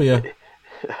Yugoslavia.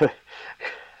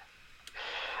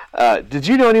 Did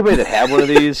you know anybody that had one of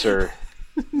these, or?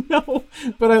 No,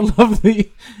 but I love the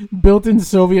built-in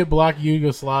Soviet bloc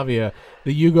Yugoslavia.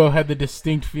 The Yugo had the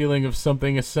distinct feeling of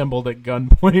something assembled at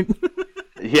gunpoint.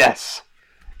 Yes.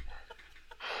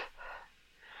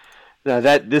 Now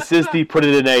this is the put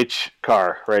it in H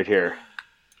car right here.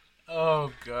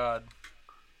 Oh God.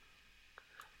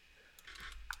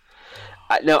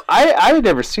 I had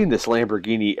never seen this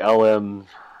Lamborghini LM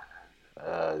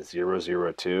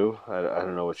 002. I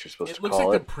don't know what you're supposed to It looks call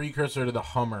like it. the precursor to the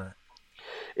Hummer.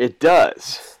 It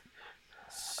does.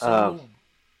 So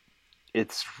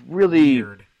It's really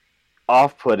weird.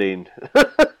 off-putting.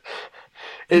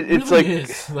 It's really like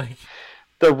is. Like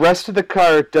the rest of the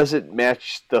car doesn't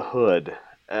match the hood,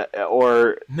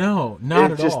 or no,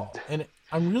 not it at just- all. And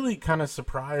I'm really kind of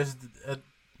surprised at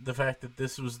the fact that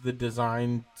this was the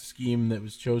design scheme that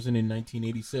was chosen in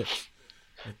 1986.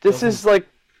 this is like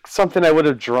something I would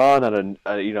have drawn on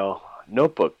a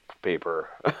notebook paper.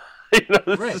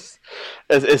 This Right. is,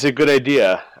 as a good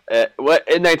idea. What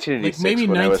in 1986? like maybe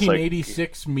when I was,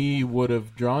 1986 me would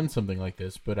have drawn something like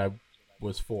this, but I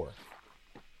was 4.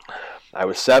 I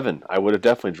was 7. I would have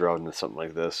definitely drawn something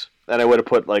like this, and I would have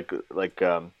put like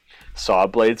saw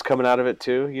blades coming out of it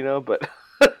too. But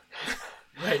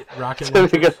Right, rocket to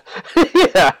make launchers.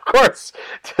 it, yeah, of course,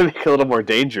 to make it a little more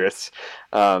dangerous.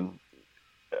 Where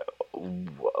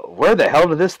the hell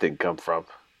did this thing come from?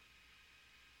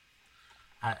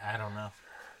 I don't know.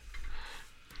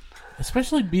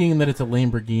 Especially being that it's a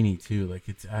Lamborghini too, like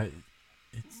it's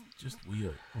just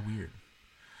weird.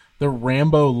 The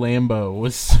Rambo Lambo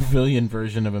was a civilian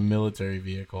version of a military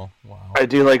vehicle. Wow. I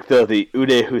do like the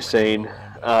Uday Hussein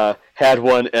had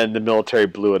one, and the military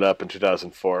blew it up in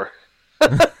 2004.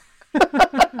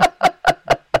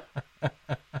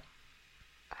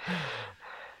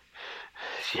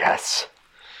 Yes.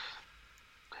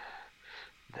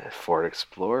 The Ford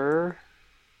Explorer.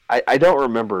 I don't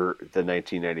remember the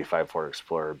 1995 Ford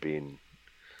Explorer being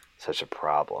such a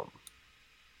problem.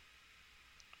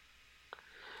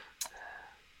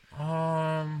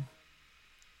 I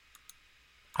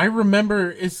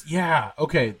remember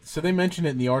okay, so they mentioned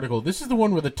it in the article. This is the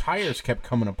one where the tires kept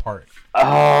coming apart.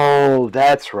 Oh,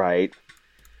 that's right.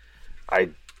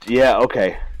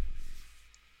 Okay.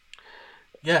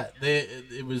 Yeah,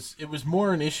 it was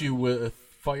more an issue with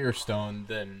Firestone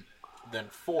than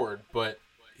Ford, but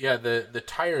yeah, the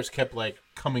tires kept like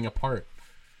coming apart.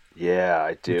 Yeah,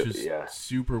 I do. Which was Yeah.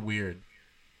 super weird.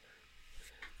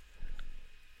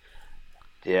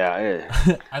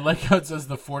 Yeah. I like how it says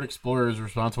the Ford Explorer is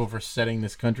responsible for setting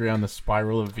this country on the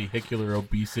spiral of vehicular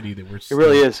obesity that we're It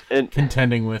really is. And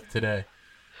contending with today.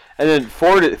 then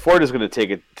Ford is going to take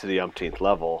it to the umpteenth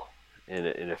level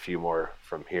in a few more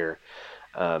from here.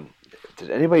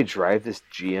 Did anybody drive this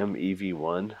GM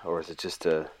EV1, or is it just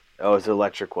a Oh, it's the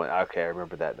electric one. Okay, I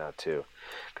remember that now too.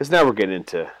 Because now we're getting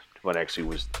into what actually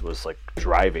was like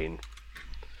driving.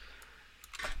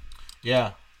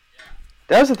 Yeah.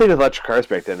 That was the thing with electric cars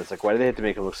back then. It's like, why do they have to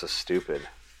make them look so stupid?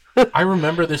 I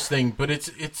remember this thing, but it's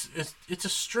a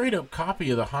straight up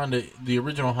copy of the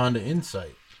original Honda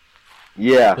Insight.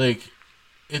 Yeah. Like,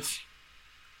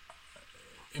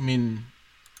 I mean,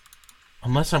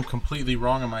 unless I'm completely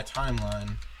wrong on my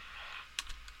timeline.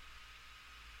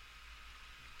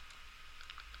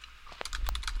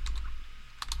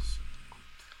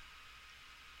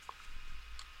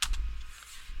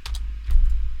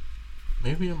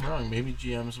 Maybe I'm wrong. Maybe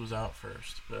GM's was out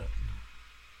first, but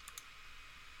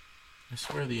I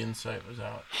swear the Insight was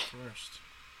out first.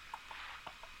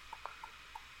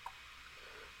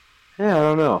 Yeah, I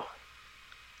don't know.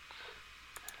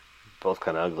 Both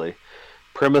kind of ugly.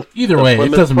 Either way,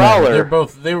 it doesn't Prowler. matter.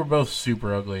 They were both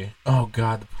super ugly. Oh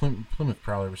god, the Plymouth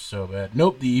Prowler was so bad.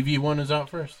 Nope, the EV one is out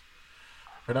first.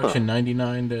 Production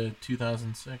 99 to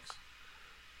 2006.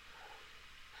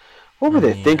 What were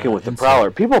they thinking with the Prowler?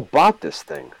 People bought this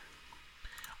thing.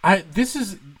 This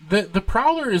is the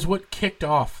Prowler is what kicked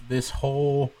off this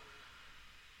whole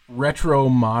retro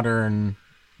modern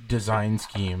design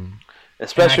scheme.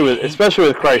 Especially with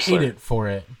Chrysler. I hate it for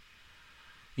it.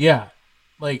 Yeah,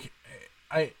 like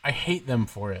I hate them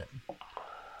for it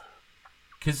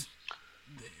because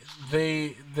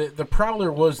the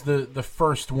Prowler was the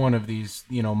first one of these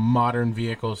modern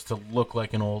vehicles to look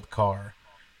like an old car,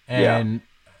 and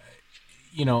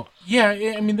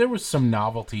I mean there was some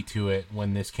novelty to it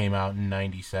when this came out in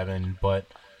 '97, but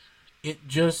it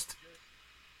just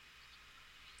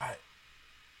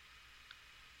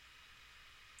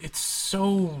it's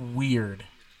so weird.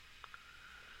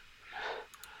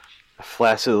 A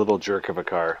flaccid little jerk of a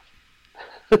car.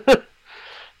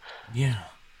 Yeah.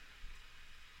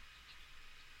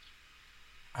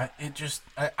 I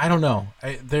don't know.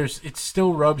 It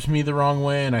still rubs me the wrong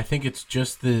way, and I think it's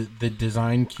just the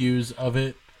design cues of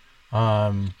it.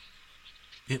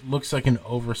 It looks like an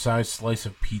oversized slice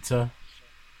of pizza.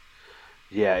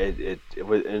 Yeah, it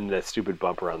was in that stupid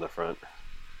bumper on the front.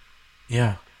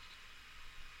 Yeah.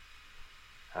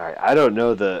 All right, I don't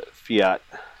know the Fiat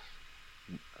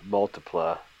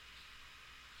Multipla.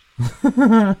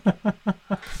 I'm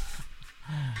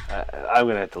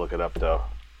gonna have to look it up though.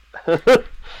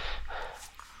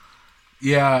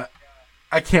 Yeah,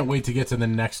 I can't wait to get to the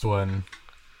next one.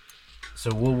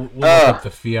 So we'll look up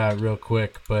the Fiat real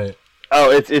quick, but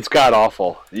it's god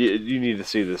awful. You need to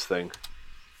see this thing.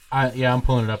 I'm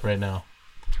pulling it up right now.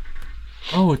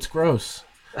 Oh, it's gross.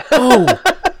 Oh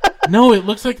no, it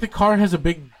looks like the car has a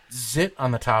big zit on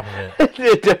the top of it.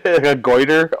 Like a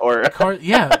goiter or the car's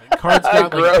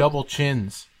got like double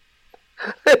chins.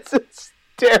 It's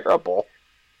terrible.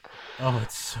 Oh,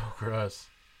 it's so gross.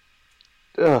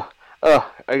 Ugh.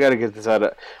 I gotta get this out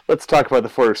of. Let's talk about the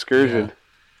Ford Excursion.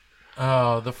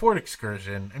 Yeah. Oh, the Ford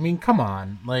Excursion. I mean, come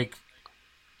on. Like,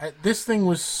 this thing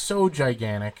was so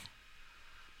gigantic.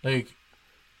 Like,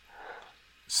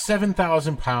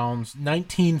 7,000 pounds,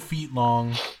 19 feet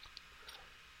long,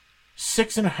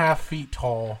 6.5 feet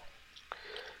tall.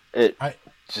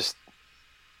 It's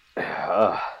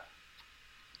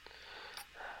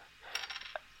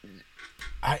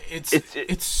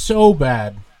so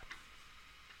bad.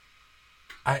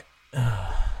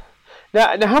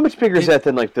 Now, how much bigger is that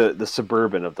than like the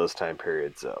Suburban of those time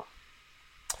periods, though?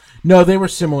 No, they were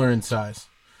similar in size.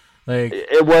 Like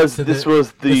it was. So this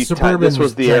was the Suburban. This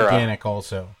was the gigantic era.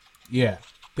 Also, yeah.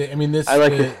 This. I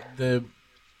like the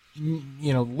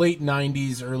late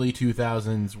 '90s, early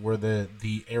 2000s were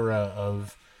the era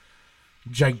of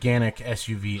gigantic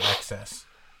SUV excess.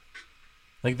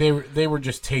 Like they were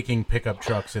just taking pickup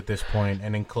trucks at this point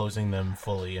and enclosing them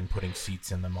fully and putting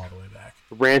seats in them all the way back.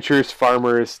 Ranchers,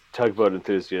 farmers, tugboat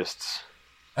enthusiasts.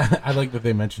 I like that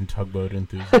they mentioned tugboat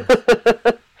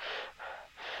enthusiasts.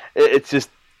 It's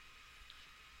just,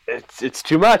 it's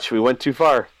too much. We went too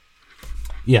far.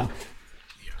 Yeah.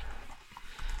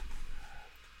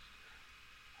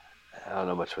 I don't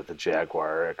know much with the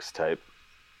Jaguar X type.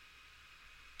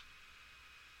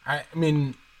 I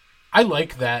mean, I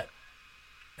like that.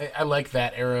 I like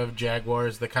that era of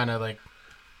Jaguars. The kind of like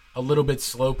a little bit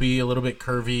slopey, a little bit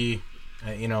curvy.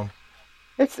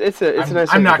 It's a nice.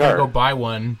 I'm not car. gonna go buy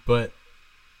one, but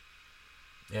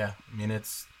yeah, I mean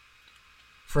it's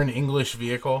for an English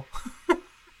vehicle.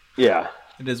 Yeah,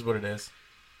 it is what it is.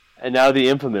 And now the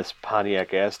infamous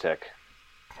Pontiac Aztek,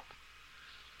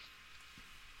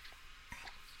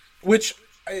 which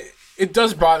it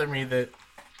does bother me that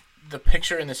the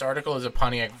picture in this article is a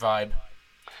Pontiac Vibe.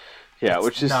 Yeah, It's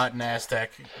which is not an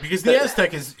Aztec, because the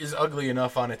Aztec is ugly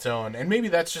enough on its own, and maybe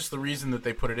that's just the reason that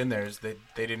they put it in there, is that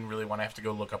they didn't really want to have to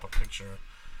go look up a picture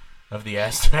of the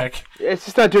Aztec. it's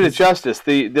just not doing it justice.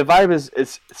 The vibe is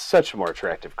it's such a more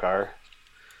attractive car.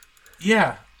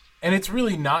 Yeah, and it's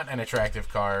really not an attractive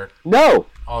car, No,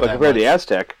 All but that compared to the much.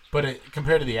 Aztec, but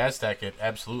compared to the Aztec, it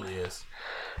absolutely is.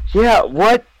 yeah.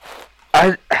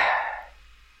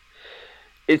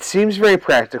 It seems very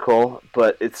practical,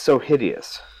 but it's so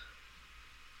hideous.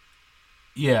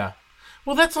 Yeah,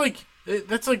 well, that's like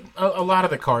a lot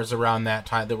of the cars around that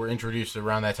time that were introduced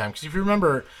around that time. Because if you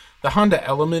remember, the Honda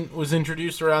Element was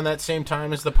introduced around that same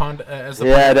time as the Honda.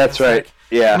 Yeah, that's right.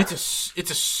 Yeah, and it's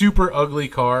a super ugly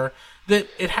car that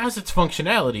it has its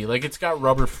functionality. Like, it's got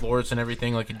rubber floors and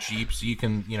everything, like a Jeep, so you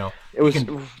can it was you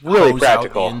can really hose out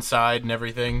practical. the inside and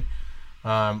everything.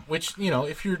 Which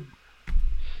if you're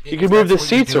You can move the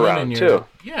seats around too.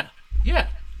 Yeah. I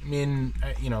mean,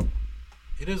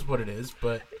 it is what it is,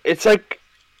 but It's like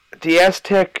the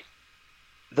Aztec.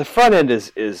 The front end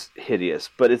is hideous,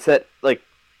 but it's that like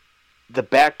the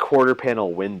back quarter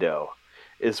panel window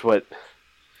is what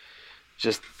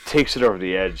just takes it over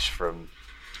the edge from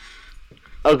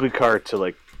ugly car to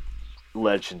like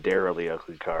legendarily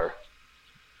ugly car.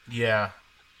 yeah.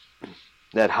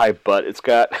 That high butt it's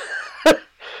got.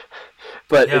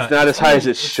 But Yeah, it's not it's as high as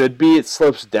really- it should be. It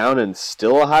slopes down and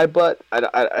still a high butt.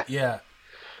 Yeah,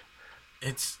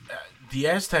 it's the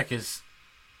Aztec is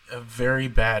a very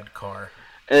bad car.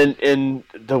 And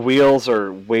the wheels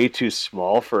are way too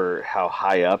small for how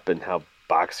high up and how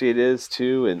boxy it is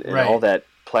too, and Right. all that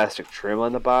plastic trim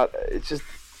on the bottom. It's just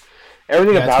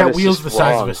everything Yeah, it's about got it's wheels just the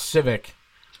size of wrong. a Civic,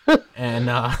 and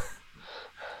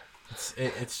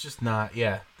it's just not.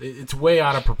 Yeah, it's way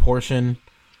out of proportion,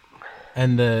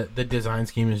 and the design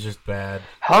scheme is just bad.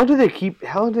 How long do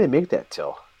they make that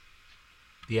till?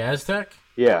 The Aztec,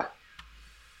 Yeah,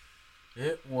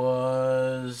 it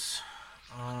was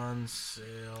on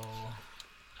sale.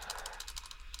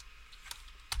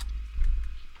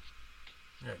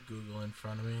 I got Google in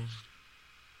front of me.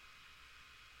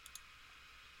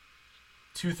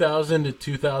 2000 to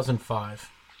 2005.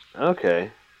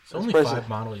 okay. It's only surprised 5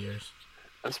 model years.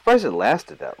 I'm surprised it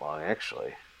lasted that long,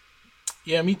 actually,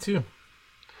 Yeah, me too.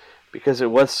 because it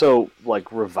was so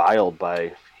like reviled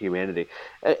by humanity.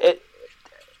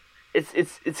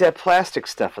 It's that plastic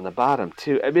stuff on the bottom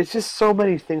too. I mean, it's just so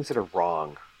many things that are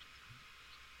wrong.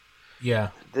 Yeah,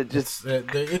 That just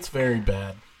it's very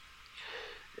bad.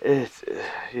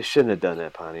 you shouldn't have done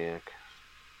that, Pontiac.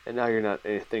 And now you're not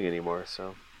anything anymore.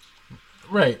 So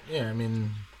Right, yeah, I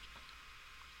mean,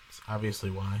 it's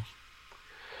obviously why.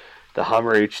 the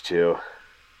Hummer H2.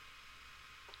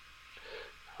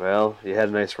 Well, you had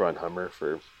a nice run, Hummer,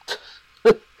 for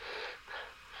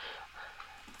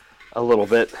a little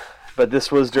bit, but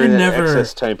this was during I that never-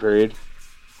 excess time period.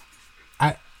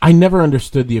 I never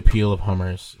understood the appeal of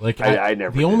Hummers. Like, I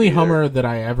never The did only either. Hummer that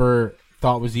I ever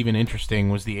thought was even interesting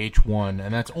was the H1,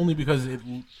 and that's only because it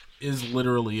is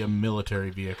literally a military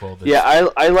vehicle. That's Yeah,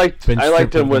 I liked been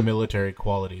stripped him of the with military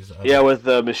qualities. Of yeah it. with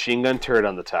the machine gun turret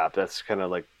on the top. That's kind of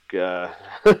like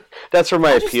that's where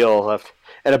my appeal left,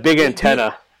 and a big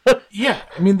antenna. Yeah,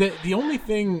 I mean the only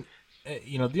thing,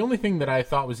 the only thing that I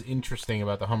thought was interesting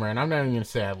about the Hummer, and I'm not even going to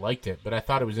say I liked it, but I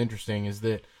thought it was interesting, is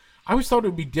that I always thought it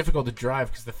would be difficult to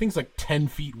drive because the thing's like 10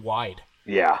 feet wide.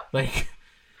 Yeah, Like,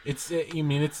 it's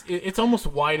almost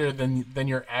wider than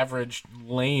your average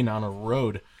lane on a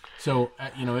road. So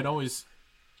it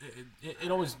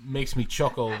always makes me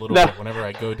chuckle a little No. bit whenever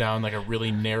I go down like a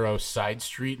really narrow side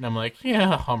street, and I'm like,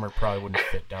 yeah, a Hummer probably wouldn't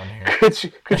fit down here.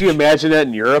 could you imagine that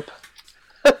in Europe?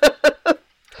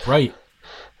 Right.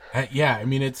 Yeah, I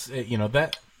mean, it's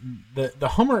that the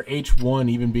Hummer H1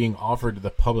 even being offered to the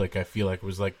public, I feel like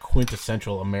was like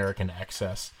quintessential American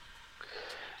excess.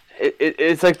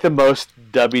 It's like the most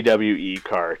WWE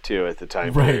car too at the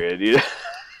time Right. period. You know?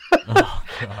 Oh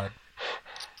God.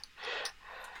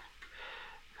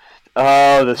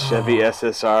 Oh, the Chevy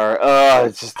SSR. Oh,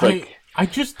 it's just like I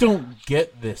just don't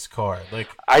get this car. Like,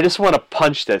 I just want to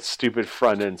punch that stupid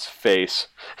front end's face.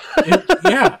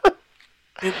 yeah,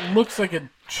 it looks like a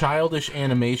childish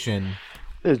animation.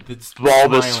 That's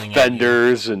Bulbous smiling at you.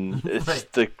 fenders and it's Right.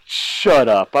 just like, shut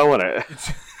up. I want to.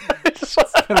 It's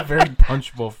got a very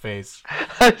punchable face.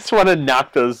 I just want to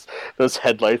knock those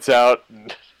headlights out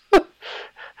and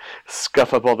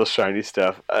scuff up all the shiny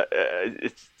stuff.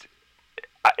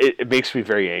 It makes me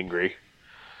very angry.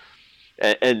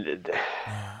 And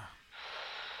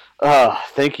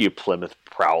thank you, Plymouth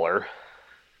Prowler,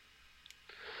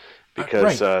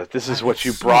 because right. this is what you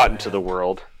It's so brought into bad. the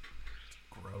world.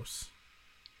 Gross.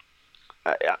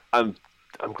 I'm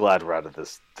I'm glad we're out of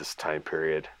this time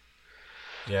period.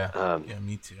 Yeah,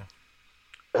 me too.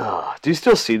 Do you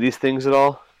still see these things at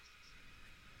all?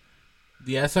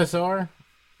 The SSR?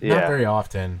 Yeah. Not very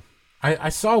often. I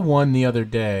saw one the other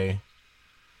day.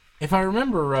 If I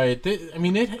remember right,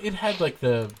 it had like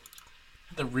the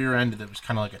rear end that was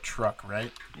kind of like a truck,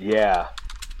 right? Yeah.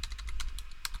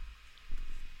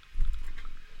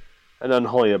 An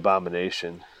unholy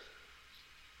abomination.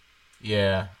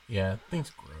 Yeah, thing's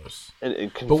gross.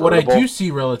 And but what I do see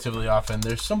relatively often,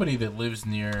 there's somebody that lives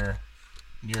near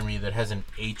me that has an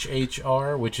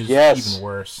HHR, which is even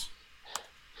worse.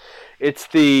 It's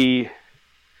the...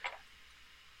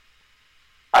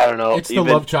 I don't know. It's the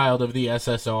love child of the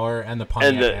SSR and the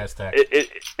Pontiac Aztek.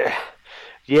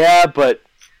 Yeah, but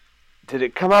did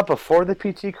it come out before the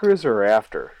PT Cruiser or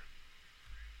after?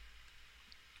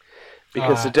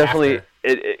 Because it definitely...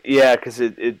 Because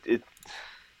it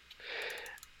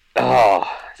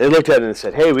they looked at it and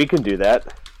said, hey, we can do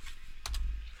that.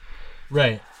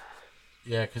 Right.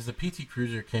 Yeah, because the PT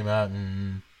Cruiser came out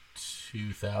in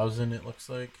 2000, it looks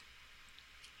like.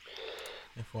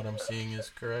 If what I'm seeing is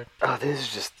correct. Oh, this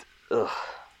is just... Ugh.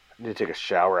 I need to take a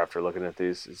shower after looking at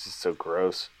these. It's just so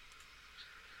gross.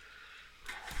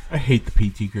 I hate the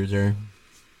PT Cruiser.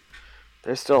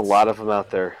 There's still a lot of them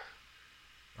out there.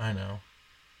 I know.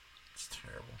 It's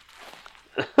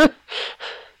terrible.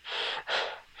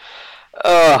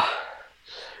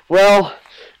 Well,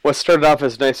 what started off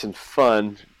as nice and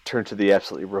fun turned to the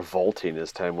absolutely revolting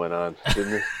as time went on,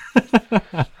 didn't it?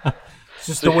 It's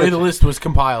just the way the list was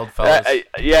compiled, fellas.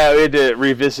 We had to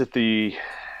revisit the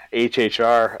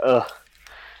HHR.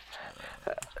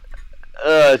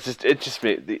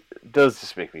 Those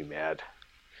just make me mad.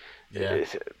 Yeah.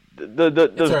 The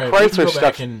Chrysler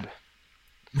stuff's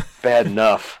bad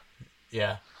enough.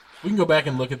 Yeah. We can go back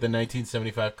and look at the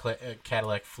 1975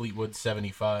 Cadillac Fleetwood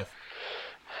 75.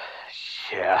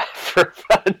 Yeah, for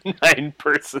a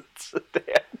 9-person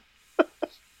sedan.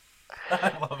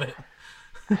 I love it.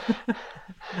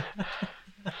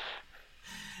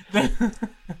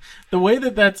 the way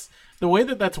that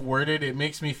that's worded, it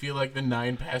makes me feel like the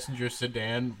 9-passenger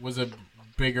sedan was a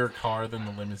bigger car than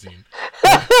the limousine.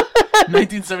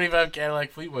 1975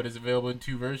 Cadillac Fleetwood is available in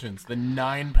 2 versions: the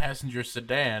 9-passenger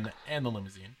sedan and the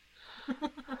limousine.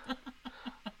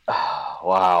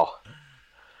 Wow.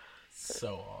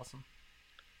 So awesome.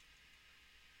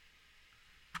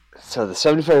 So the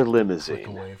 75 limousine. Look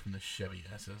away from the Chevy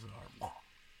SSR.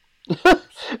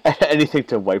 Anything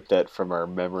to wipe that from our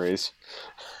memories.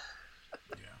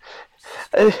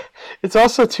 Yeah. It's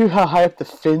also too how high up the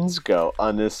fins go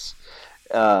on this,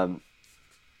 on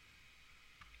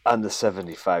the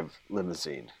 75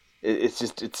 limousine. It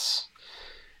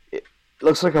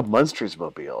looks like a Munsters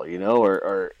mobile,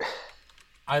 or.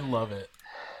 I love it.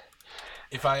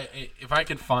 If I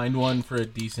could find one for a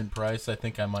decent price, I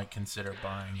think I might consider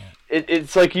buying it.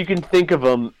 It's like you can think of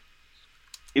them,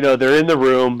 they're in the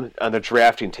room on their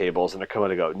drafting tables and they're coming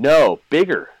to go, no,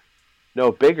 bigger.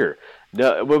 No, bigger.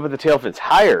 No, what about the tail fins?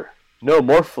 Higher. No,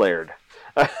 more flared.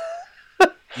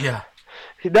 Yeah.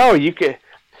 No, you can.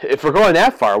 If we're going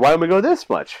that far, why don't we go this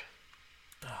much?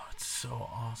 Oh, it's so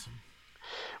awesome.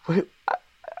 Wait,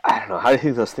 I don't know. How do you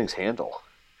think those things handle?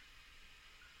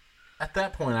 At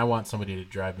that point, I want somebody to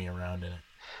drive me around in it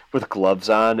with gloves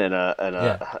on and a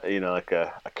like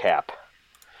a cap.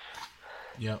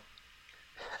 Yep.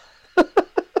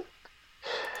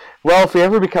 Well, if we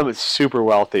ever become super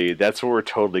wealthy, that's what we're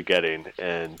totally getting.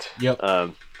 And yep.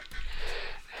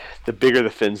 The bigger the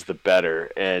fins, the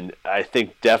better. And I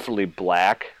think definitely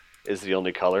black is the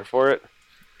only color for it.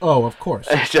 Oh, of course.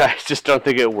 I just don't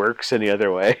think it works any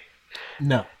other way.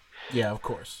 No. Yeah, of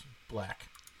course. Black.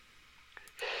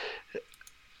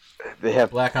 They have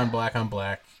black on black on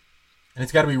black, and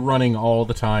it's got to be running all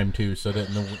the time too, so that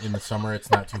in the summer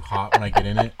it's not too hot when I get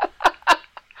in it.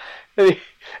 It's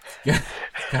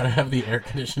got to have the air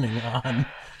conditioning on,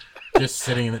 just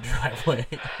sitting in the driveway.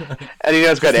 And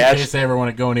it's got in case I ever want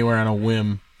to go anywhere on a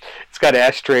whim. It's got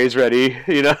ashtrays ready,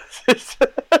 those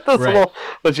right. Little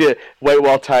legit white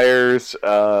wall tires,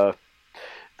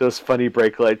 those funny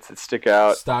brake lights that stick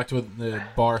out. Stocked with the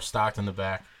bar stocked in the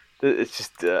back. It's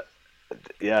just.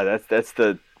 That's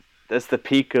the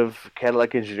peak of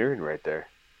Cadillac engineering right there.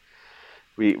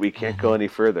 We can't go any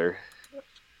further.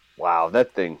 Wow,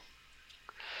 that thing.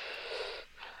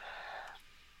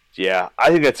 Yeah, I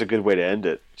think that's a good way to end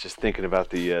it. Just thinking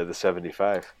about the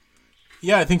 75.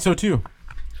 Yeah, I think so too.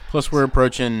 Plus, we're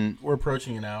approaching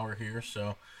an hour here,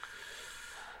 so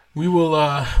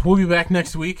we'll be back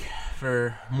next week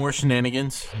for more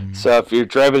shenanigans. So if you're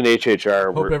driving an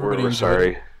HHR, we're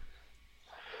sorry.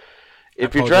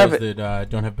 if you're driving, that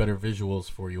don't have better visuals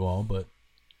for you all, but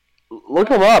look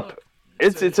them up.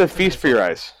 It's a feast for your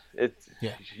eyes.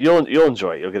 Yeah. You'll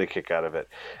enjoy it. You'll get a kick out of it.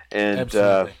 And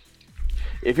absolutely.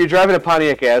 if you're driving a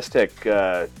Pontiac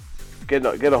Aztek, get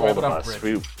a hold of us.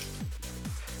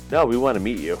 We want to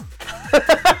meet you.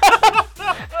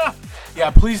 Yeah,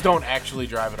 please don't actually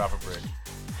drive it off a bridge.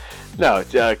 No,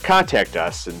 contact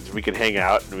us and we can hang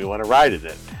out and we want to ride in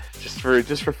it just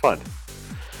for fun.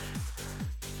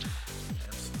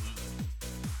 Absolutely.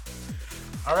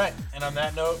 All right, and on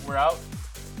that note, we're out.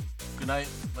 Good night,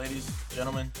 ladies,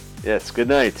 gentlemen. Yes, good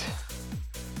night.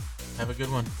 Have a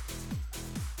good one.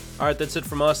 All right, that's it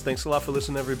from us. Thanks a lot for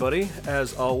listening, everybody.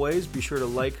 As always, be sure to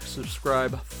like,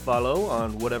 subscribe, follow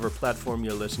on whatever platform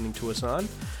you're listening to us on.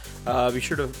 Be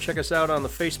sure to check us out on the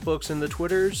Facebooks and the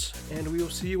Twitters, and we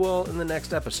will see you all in the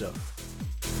next episode.